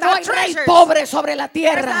kingdom Porque no without hay rey treasures. pobre sobre la There's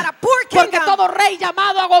tierra. not a poor Porque kingdom. todo rey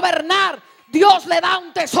llamado a gobernar, Dios le da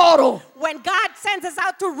un tesoro. When God sends us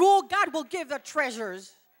out to rule, God will give the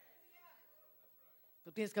treasures.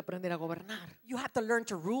 Tú tienes que aprender a gobernar. You have to learn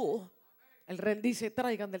to rule. El rey dice,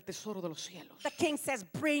 traigan del tesoro de los cielos. The king says,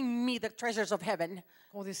 bring me the treasures of heaven.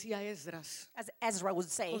 Como decía Esdras, As Ezra would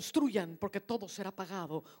say, construyan porque todo será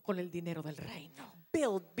pagado con el dinero del reino.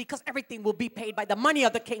 build because everything will be paid by the money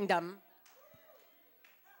of the kingdom.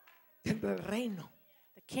 Del reino.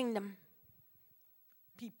 The kingdom.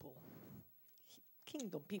 People.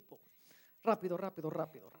 Kingdom people. Rápido, rápido,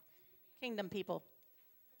 rápido. Kingdom people.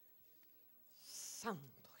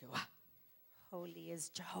 Santo Jehová. Holy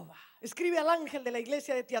is Jehovah. Escribe al ángel de la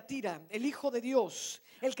iglesia de Tiatira, el Hijo de Dios,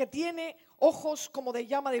 el que tiene ojos como de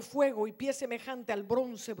llama de fuego y pie semejante al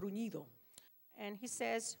bronce bruñido. And he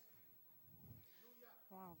says,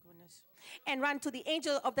 wow, goodness. And run to the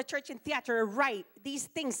angel of the church in Thyatira, write, these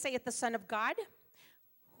things saith the Son of God,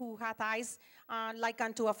 who hath eyes like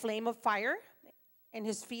unto a flame of fire, and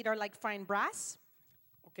his feet are like fine brass.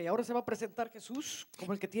 Ok, ahora se va a presentar Jesús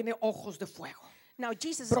como el que tiene ojos de fuego, Now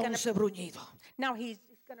Jesus is going bronce to bruñido. now he's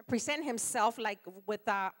going to present himself like with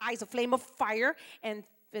eyes of flame of fire and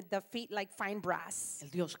with the feet like fine brass. El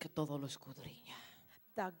Dios que todo lo escudriña.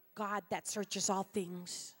 The God that searches all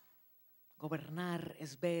things. Gobernar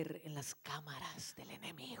es ver en las cámaras del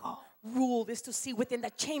enemigo. Rule is to see within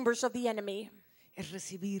the chambers of the enemy. Es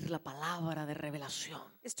recibir la palabra de revelación.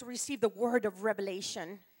 Is to receive the word of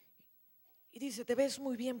revelation. Y dice, te ves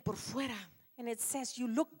muy bien por fuera And it says you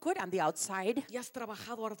look good on the outside y has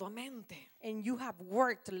trabajado arduamente, and you have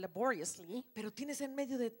worked laboriously, pero tienes en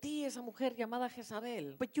medio de ti esa mujer llamada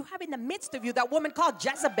Jezabel but you have in the midst of you that woman called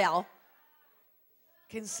Jezebel,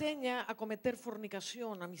 que enseña a cometer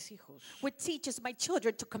fornicación a mis hijos. which teaches my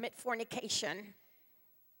children to commit fornication.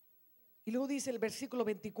 Y luego dice el versículo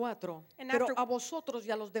 24, And pero after- a vosotros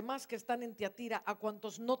y a los demás que están en Tiatira, a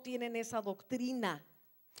cuantos no tienen esa doctrina,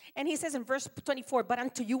 And he says in verse 24, but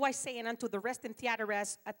unto you I say, and unto the rest in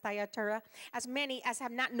Thyatira, as many as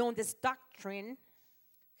have not known this doctrine.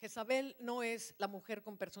 Jezabel no es la mujer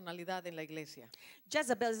con personalidad en la iglesia.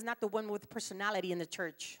 Jezebel is not the one with personality in the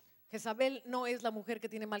church. Jezabel no es la mujer que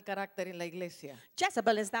tiene mal carácter en la iglesia.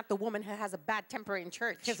 Jezebel is not the woman who has a bad temper in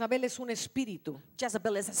church. Jezabel es un espíritu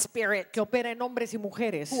Jezebel is a spirit que opera en hombres y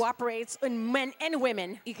mujeres. who operates in men and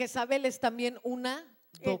women. Y Jezabel es también una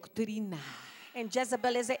doctrina. And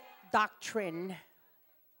Jezebel is a doctrine.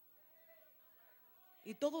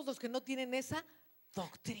 Y todos los que no tienen esa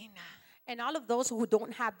doctrina. And all of those who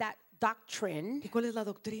don't have that doctrine. ¿Y cuál es la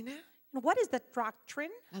doctrina? And what is the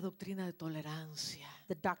doctrine? La doctrina de tolerancia.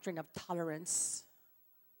 The doctrine of tolerance.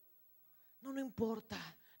 No importa.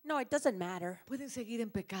 No, it doesn't matter. Pueden seguir en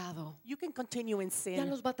pecado. You can continue in Ya sin.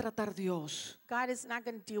 los va a tratar Dios. God is not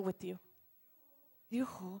going to deal with you.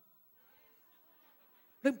 Hijo.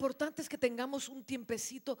 Lo importante es que tengamos un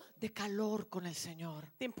tiempecito de calor con el Señor.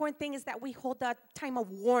 The important thing is that we hold a time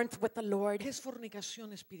of warmth with the Lord, ¿Qué es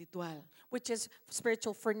fornicación espiritual? which is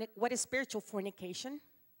spiritual. What is spiritual fornication?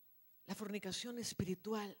 La fornicación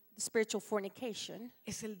espiritual The spiritual fornication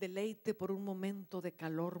es el deleite por un momento de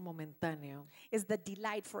calor momentáneo, is the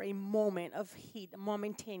delight for a moment of heat, a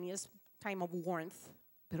momentaneous time of warmth.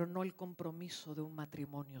 pero no el compromiso de un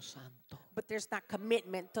matrimonio santo. But there's not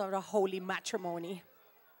commitment to the holy matrimony.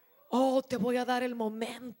 Oh, te voy a dar el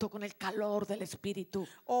momento con el calor del Espíritu.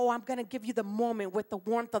 Oh, I'm going to give you the moment with the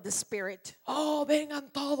warmth of the Spirit. Oh, vengan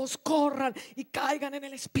todos, corran y caigan en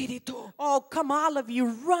el Espíritu. Oh, come all of you,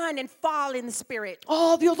 run and fall in the Spirit.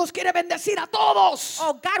 Oh, Dios los quiere bendecir a todos.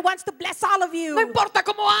 Oh, God wants to bless all of you. No importa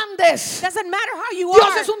cómo andes. Doesn't matter how you Dios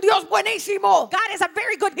are. es un Dios buenísimo. God is a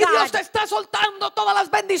very good Y Dios God. te está soltando todas las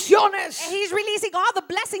bendiciones. And He's releasing all the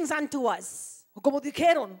blessings unto us. O como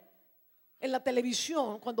dijeron en la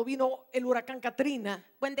televisión cuando vino el huracán Katrina.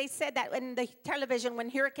 When they said that in the television when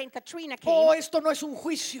Hurricane Katrina Oh, came, esto no es un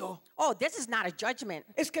juicio. oh, this is not a judgment.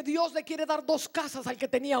 Es que Dios le quiere dar 2 casas al que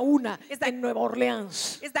tenía una Is that- en Nueva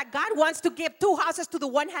Orleans. Is that God wants to give 2 houses to the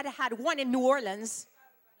one that had one in New Orleans.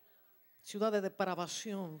 Ciudad de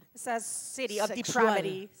depravación, It's a city of Sexual.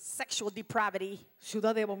 depravity, sexual depravity,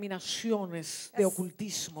 ciudad de abominaciones, de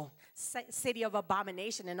ocultismo. city of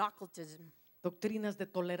abomination and occultism. Doctrinas de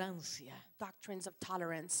tolerancia. doctrines of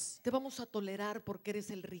tolerance. Te vamos a tolerar porque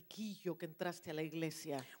eres el riquillo que entraste a la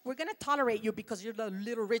iglesia. We're going to tolerate you because you're the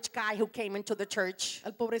little rich guy who came into the church.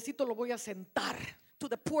 Al pobrecito lo voy a sentar, To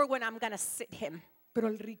the poor one, I'm going to sit him. pero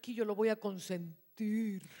al riquillo lo voy a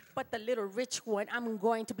consentir. But the little rich one, I'm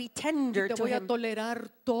going to be tender Te to voy a him. tolerar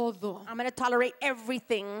todo. I'm going to tolerate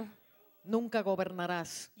everything. Nunca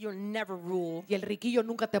gobernarás. You'll never rule. Y el riquillo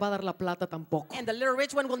nunca te va a dar la plata tampoco. And the little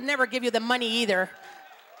rich one will never give you the money either.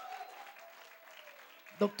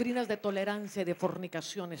 Doctrinas de tolerancia y de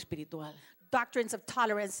fornicación espiritual. Doctrines of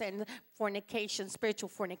tolerance and fornication, spiritual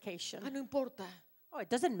fornication. No importa. Oh, it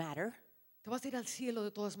doesn't matter. Te vas a ir al cielo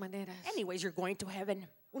de todas maneras. Anyways, you're going to heaven.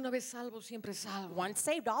 Una vez salvo, siempre salvo. Once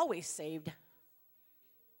saved, always saved.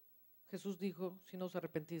 Jesús dijo, si no os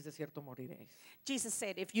arrepentís de cierto moriréis. Jesus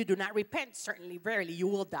said, if you do not repent, certainly, verily, you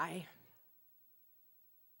will die.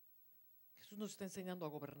 Jesús nos está enseñando a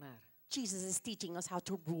gobernar. Jesus is teaching us how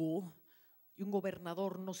to rule. Y un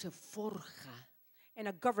gobernador no se forja And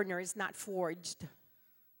a governor is not forged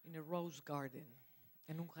en a rose garden,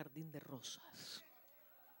 en un jardín de rosas.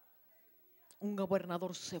 Un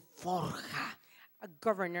gobernador se forja A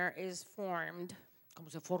governor is formed como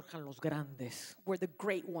se forjan los grandes. where the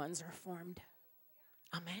great ones are formed.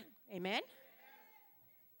 Amén. Amen?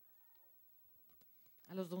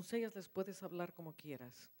 A los doncellas les puedes hablar como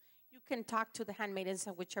quieras, You can talk to the handmaidens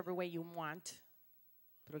in whichever way you want.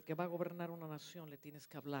 pero el que va a gobernar una nación le tienes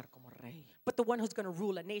que hablar como rey. But the one who's going to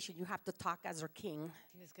rule a nation, you have to talk as their king.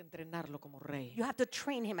 Tienes que entrenarlo como rey. You have to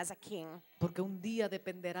train him as a king. Porque un día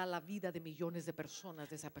dependerá la vida de millones de personas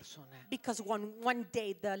de esa persona. Because one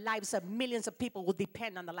day the lives of millions of people will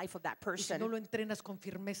depend on the life of that Y si no person. lo entrenas con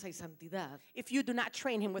firmeza y santidad, If you do not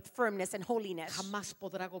train him with firmness and holiness, jamás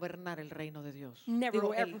podrá gobernar el reino de Dios. Never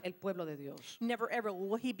Digo, ever. el pueblo de Dios. never ever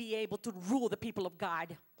will he be able to rule the people of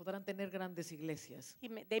God. Podrán tener grandes iglesias,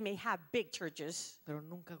 They may have big churches, pero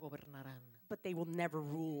nunca gobernarán. but they will never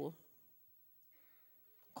rule.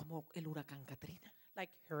 Como el huracán Katrina.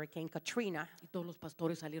 Like Hurricane Katrina. Y todos los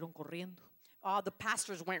pastores salieron corriendo. All the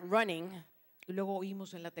pastors went running. Y luego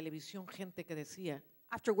oímos en la televisión gente que decía,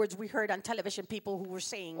 Afterwards, we heard on television people who were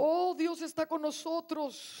saying, oh, Dios está con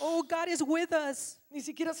nosotros. oh, God is with us. Ni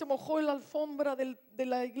siquiera se mojó la alfombra de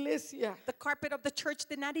la iglesia. The carpet of the church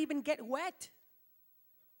did not even get wet.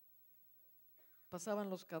 Pasaban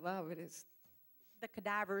los cadáveres The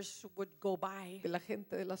cadavers would go by de la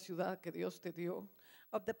gente de la ciudad que Dios te dio.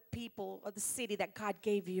 of the people of the city that God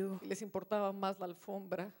gave you. Y les importaba más la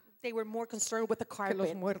alfombra They were more concerned with the que los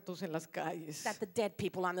carpet muertos en las calles. than the dead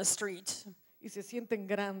people on the street. Y se sienten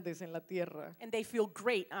grandes en la tierra. And they feel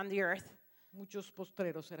great on the earth. Muchos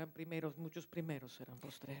postreros serán primeros, muchos primeros serán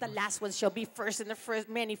postreros. The last one shall be first, and the first,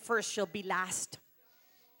 many first shall be last.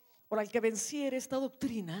 Ahora, el que venciere esta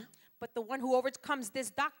doctrina, But the one who overcomes this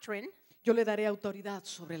doctrine, yo le daré autoridad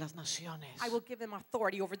sobre las naciones. I will give him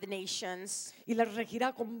authority over the nations. Y las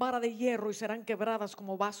regirá con vara de hierro y serán quebradas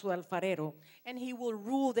como vaso de alfarero. And he will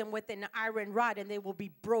rule them with an iron rod, and they will be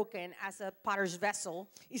broken as a potter's vessel.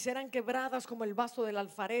 Y serán quebradas como el vaso del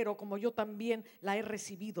alfarero, como yo también la he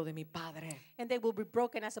recibido de mi Padre. And they will be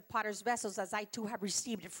broken as a potter's vessels, as I too have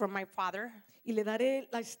received it from my Father. Y le daré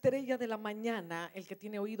la estrella de la mañana. El que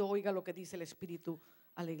tiene oído, oiga lo que dice el Espíritu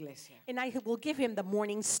a la iglesia. And I will give him the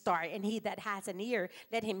morning star, and he that has an ear,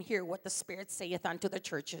 let him hear what the Spirit saith unto the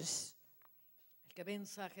churches. El que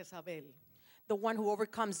venza a Jezabel, The one who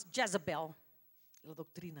overcomes Jezebel, la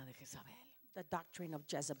doctrina de Jezabel. the doctrine of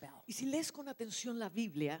Jezebel. Y si lees con atención la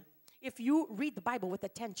Biblia, If you read the Bible with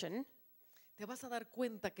attention, te vas a dar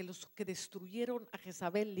cuenta que los que destruyeron a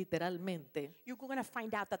Jezabel literalmente you're going to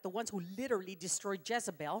find out that the ones who literally destroyed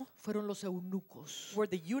Jezebel fueron los eunucos. were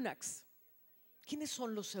the eunuchs. ¿Quiénes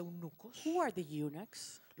son los eunucos? Who are the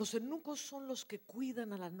eunuchs? Los eunucos son los que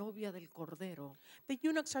cuidan a la novia del Cordero. The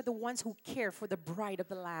eunuchs are the ones who care for the bride of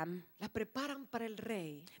the Lamb. La preparan para el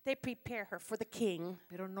rey, They prepare her for the king,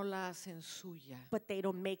 pero no la hacen suya. but they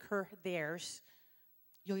don't make her theirs.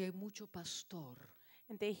 Y hoy hay mucho pastor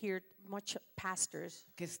And they hear much pastors.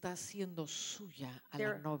 que está haciendo suya a la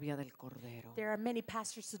There- novia del Cordero. There are many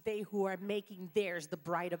pastors today who are making theirs the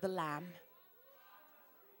bride of the Lamb.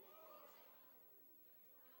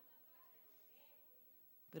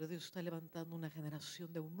 Pero Dios está levantando una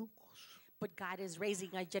generación de eunucos But God is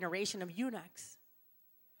raising a generation of eunuchs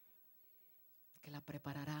que la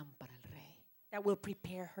prepararán para el rey, that will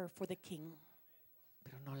prepare her for the king,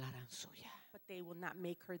 pero no la harán suya. but they will not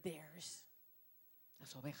make her theirs.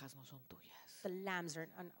 Las ovejas no son tuyas, The lambs are,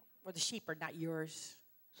 or the sheep are not yours.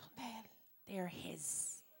 son de Él, They're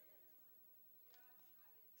his.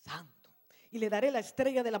 santo. Y le daré la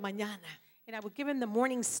estrella de la mañana. And I will give him the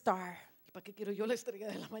morning star. ¿Para qué quiero yo la estrella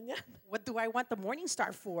de la mañana? What do I want the morning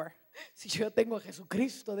star for? Si yo ya tengo a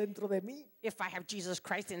Jesucristo dentro de mí If I have Jesus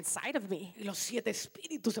Christ inside of me, y los 7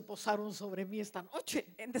 espíritus se posaron sobre mí esta noche,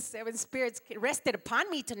 and the 7 spirits rested upon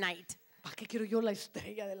me tonight, ¿para qué quiero yo la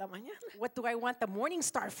estrella de la mañana? what do I want the morning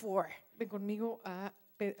star for? Ven conmigo a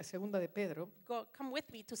Segunda de Pedro, Come with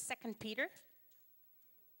me to 2 Peter,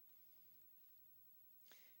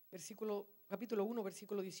 capítulo 1,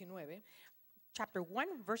 versículo 19. chapter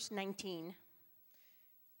 1, verse 19.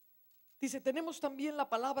 Dice, tenemos también la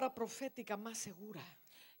palabra profética más segura,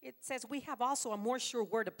 It says, we have also a more sure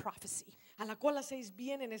word of prophecy, a la cual hacéis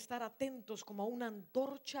bien en estar atentos como a una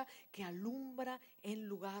antorcha que alumbra en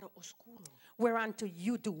lugar oscuro, whereunto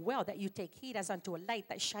you do well that you take heed as unto a light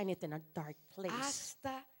that shineth in a dark place,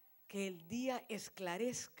 hasta que el día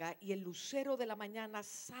esclarezca y el lucero de la mañana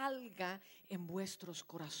salga en vuestros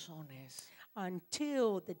corazones.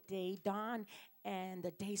 until the day dawn and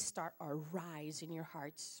the day star arise in your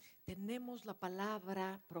hearts. Tenemos la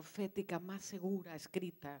palabra profética más segura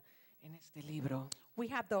escrita en este libro. We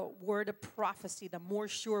have the word of prophecy, the more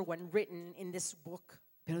sure one written in this book.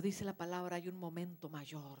 Pero dice la palabra, hay un momento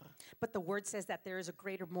mayor. But the word says that there is a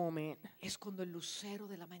greater moment. Es cuando el lucero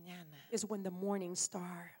de la mañana Is when the morning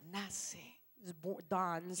star nace y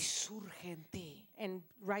dawns surge en ti. and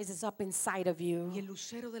rises up inside of you. Y el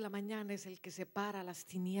lucero de la mañana es el que separa las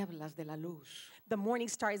tinieblas de la luz, The morning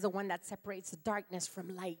star is the one that separates darkness from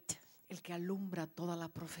light, el que alumbra toda la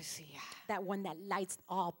profecía, that one that lights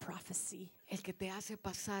all prophecy, el que te hace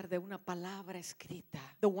pasar de una palabra escrita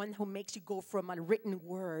the one who makes you go from a written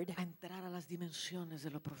word a entrar a las dimensiones de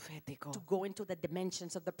lo profético, to go into the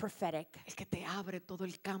dimensions of the prophetic, el que te abre todo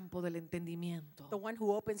el campo del entendimiento. the one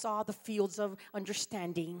who opens all the fields of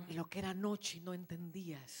understanding, Y lo que era noche y no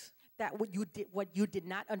entendías that what you did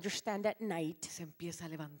not understand at night se empieza a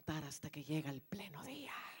levantar hasta que llega el pleno día.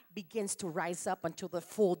 begins to rise up until the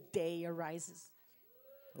full day arises.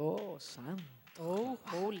 Oh, santo. Oh,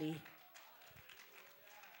 holy.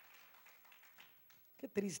 Qué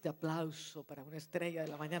triste aplauso para una estrella de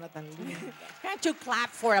la mañana tan linda. Can't you clap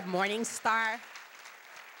for a morning star?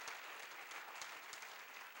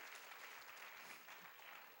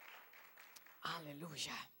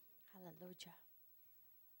 Aleluya. Hallelujah.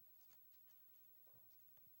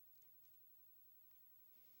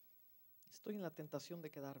 Estoy en la tentación de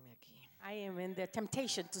quedarme aquí. I am in the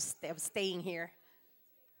temptation of staying here.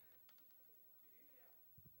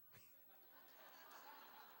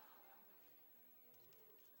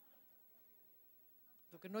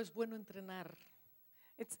 Lo que no es bueno entrenar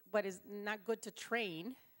But it's not good to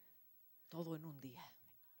train todo en un día.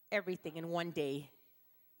 everything in one day.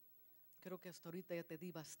 Creo que hasta ahorita ya te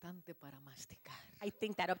di bastante para masticar. I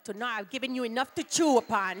think that up to now I've given you enough to chew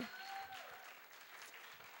upon.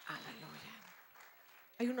 Aleluya.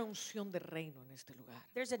 Hay una unción de reino en este lugar.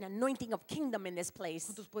 There's an anointing of kingdom in this place.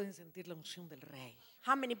 ¿Cuántos pueden sentir la unción del rey?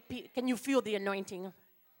 How many can you feel the anointing?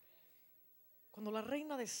 Cuando la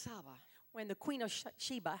reina de Saba When the queen of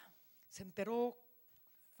Sheba se enteró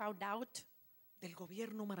found out del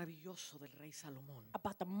gobierno maravilloso del rey Salomón,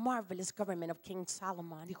 about the marvelous government of King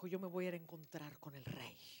Solomon, dijo, yo me voy a ir a encontrar con el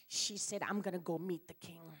rey. she said, I'm going to go meet the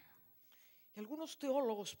king. Y algunos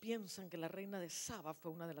teólogos piensan que la reina de Saba fue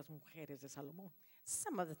una de las mujeres de Salomón.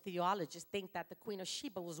 Some of the theologians think that the queen of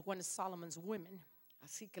Sheba was one of Solomon's women.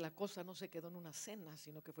 Así que la cosa no se quedó en una cena,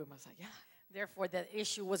 sino que fue más allá. Therefore, the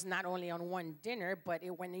issue was not only on one dinner, but it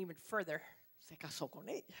went even further. Se casó con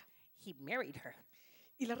ella. He married her.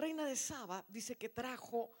 Y la reina de Saba dice que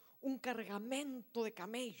trajo un cargamento de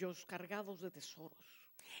camellos cargados de tesoros.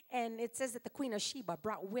 And it says that the queen of Sheba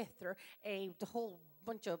brought with her the whole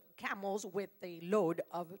bunch of camels with a load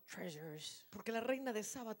of treasures. Porque la reina de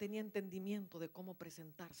Saba tenía entendimiento de cómo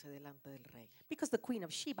presentarse delante del rey. Because the queen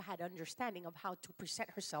of Sheba had understanding of how to present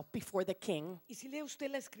herself before the king. Y si lee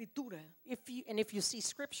usted la escritura, If you see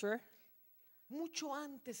scripture, mucho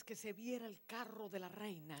antes que se viera el carro de la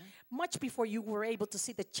reina, much before you were able to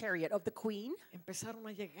see the chariot of the queen, empezaron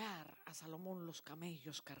a llegar a Salomón los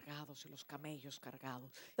camellos cargados y los camellos cargados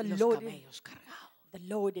The y los loaded- camellos cargados. the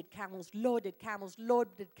loaded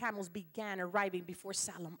camels began arriving before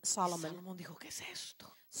Solomon. Salomón dijo, ¿qué es esto?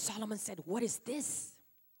 Solomon said, what is this?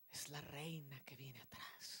 Es la reina que viene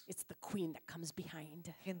atrás. It's the queen that comes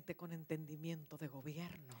behind. Gente con entendimiento de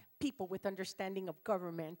gobierno People with understanding of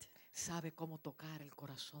government sabe cómo tocar el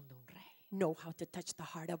corazón de un rey. know how to touch the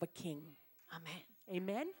heart of a king. Amén.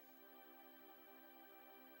 Amen?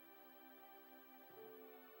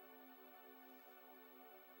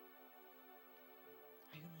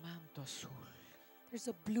 Hay un manto azul. There's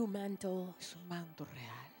a blue mantle. Es un manto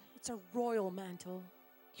real. It's a royal mantle.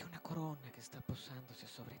 Y una corona que está posándose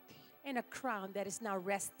sobre ti. and a crown that is now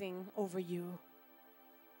resting over you.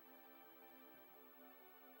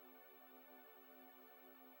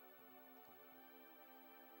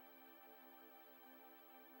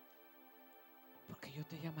 Porque yo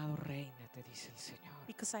te he llamado reina, te dice el Señor.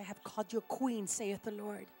 Because I have called you a queen, saith the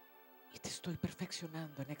Lord. Y te estoy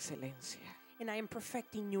perfeccionando en excelencia. And I am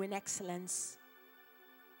perfecting you in excellence.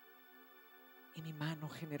 Y mi mano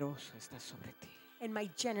generosa está sobre ti. And my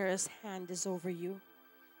generous hand is over you.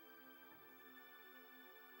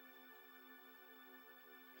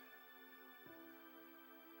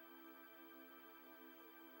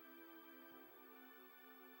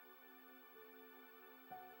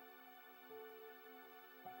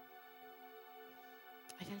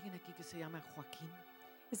 ¿Hay alguien aquí que se llama Joaquín?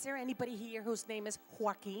 Is there anybody here whose name is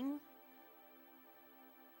Joaquin?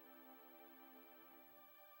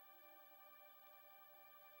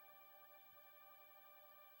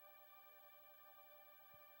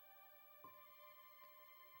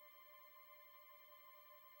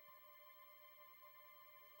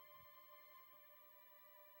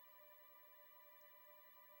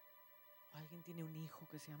 ¿O alguien tiene un hijo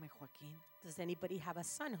que se llame Joaquín? Does anybody have a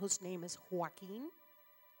son whose name is Joaquin?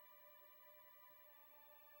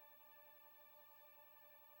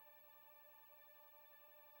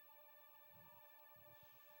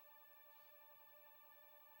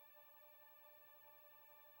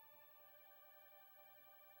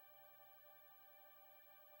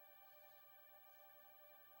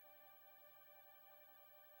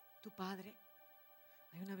 Tu padre,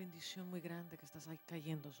 hay una bendición muy grande que estás ahí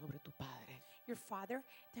cayendo sobre tu padre. Your father,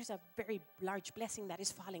 there's a very large blessing that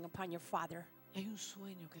is falling upon your father. Y hay un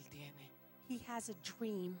sueño que él tiene. He has a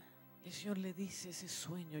dream. El Señor le dice, ese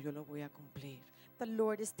sueño yo lo voy a cumplir. The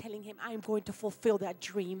Lord is telling him, I'm going to fulfill that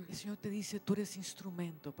dream. El Señor te dice, tú eres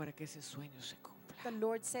instrumento para que ese sueño se cumpla. The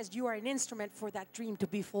Lord says you are an instrument for that dream to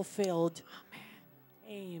be fulfilled.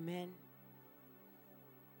 Amén. Amen.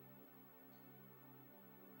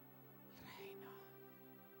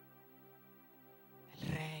 El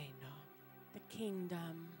reino The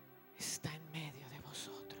kingdom está en medio de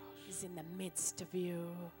vosotros. is in the midst of you.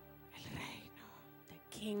 El reino The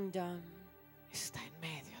kingdom está en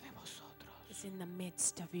medio de vosotros. is in the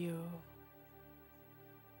midst of you.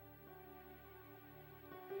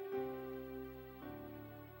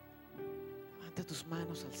 Levanta tus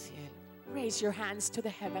manos al cielo. Raise your hands to the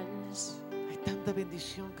heavens. Hay tanta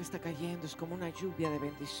bendición que está cayendo, es como una lluvia de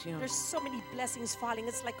bendición. There's so many blessings falling.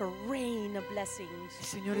 It's like a rain of blessings. El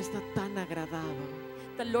Señor está tan agradado.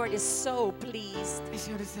 The Lord is so pleased. El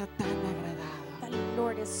Señor está tan agradado. The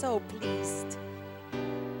Lord is so pleased.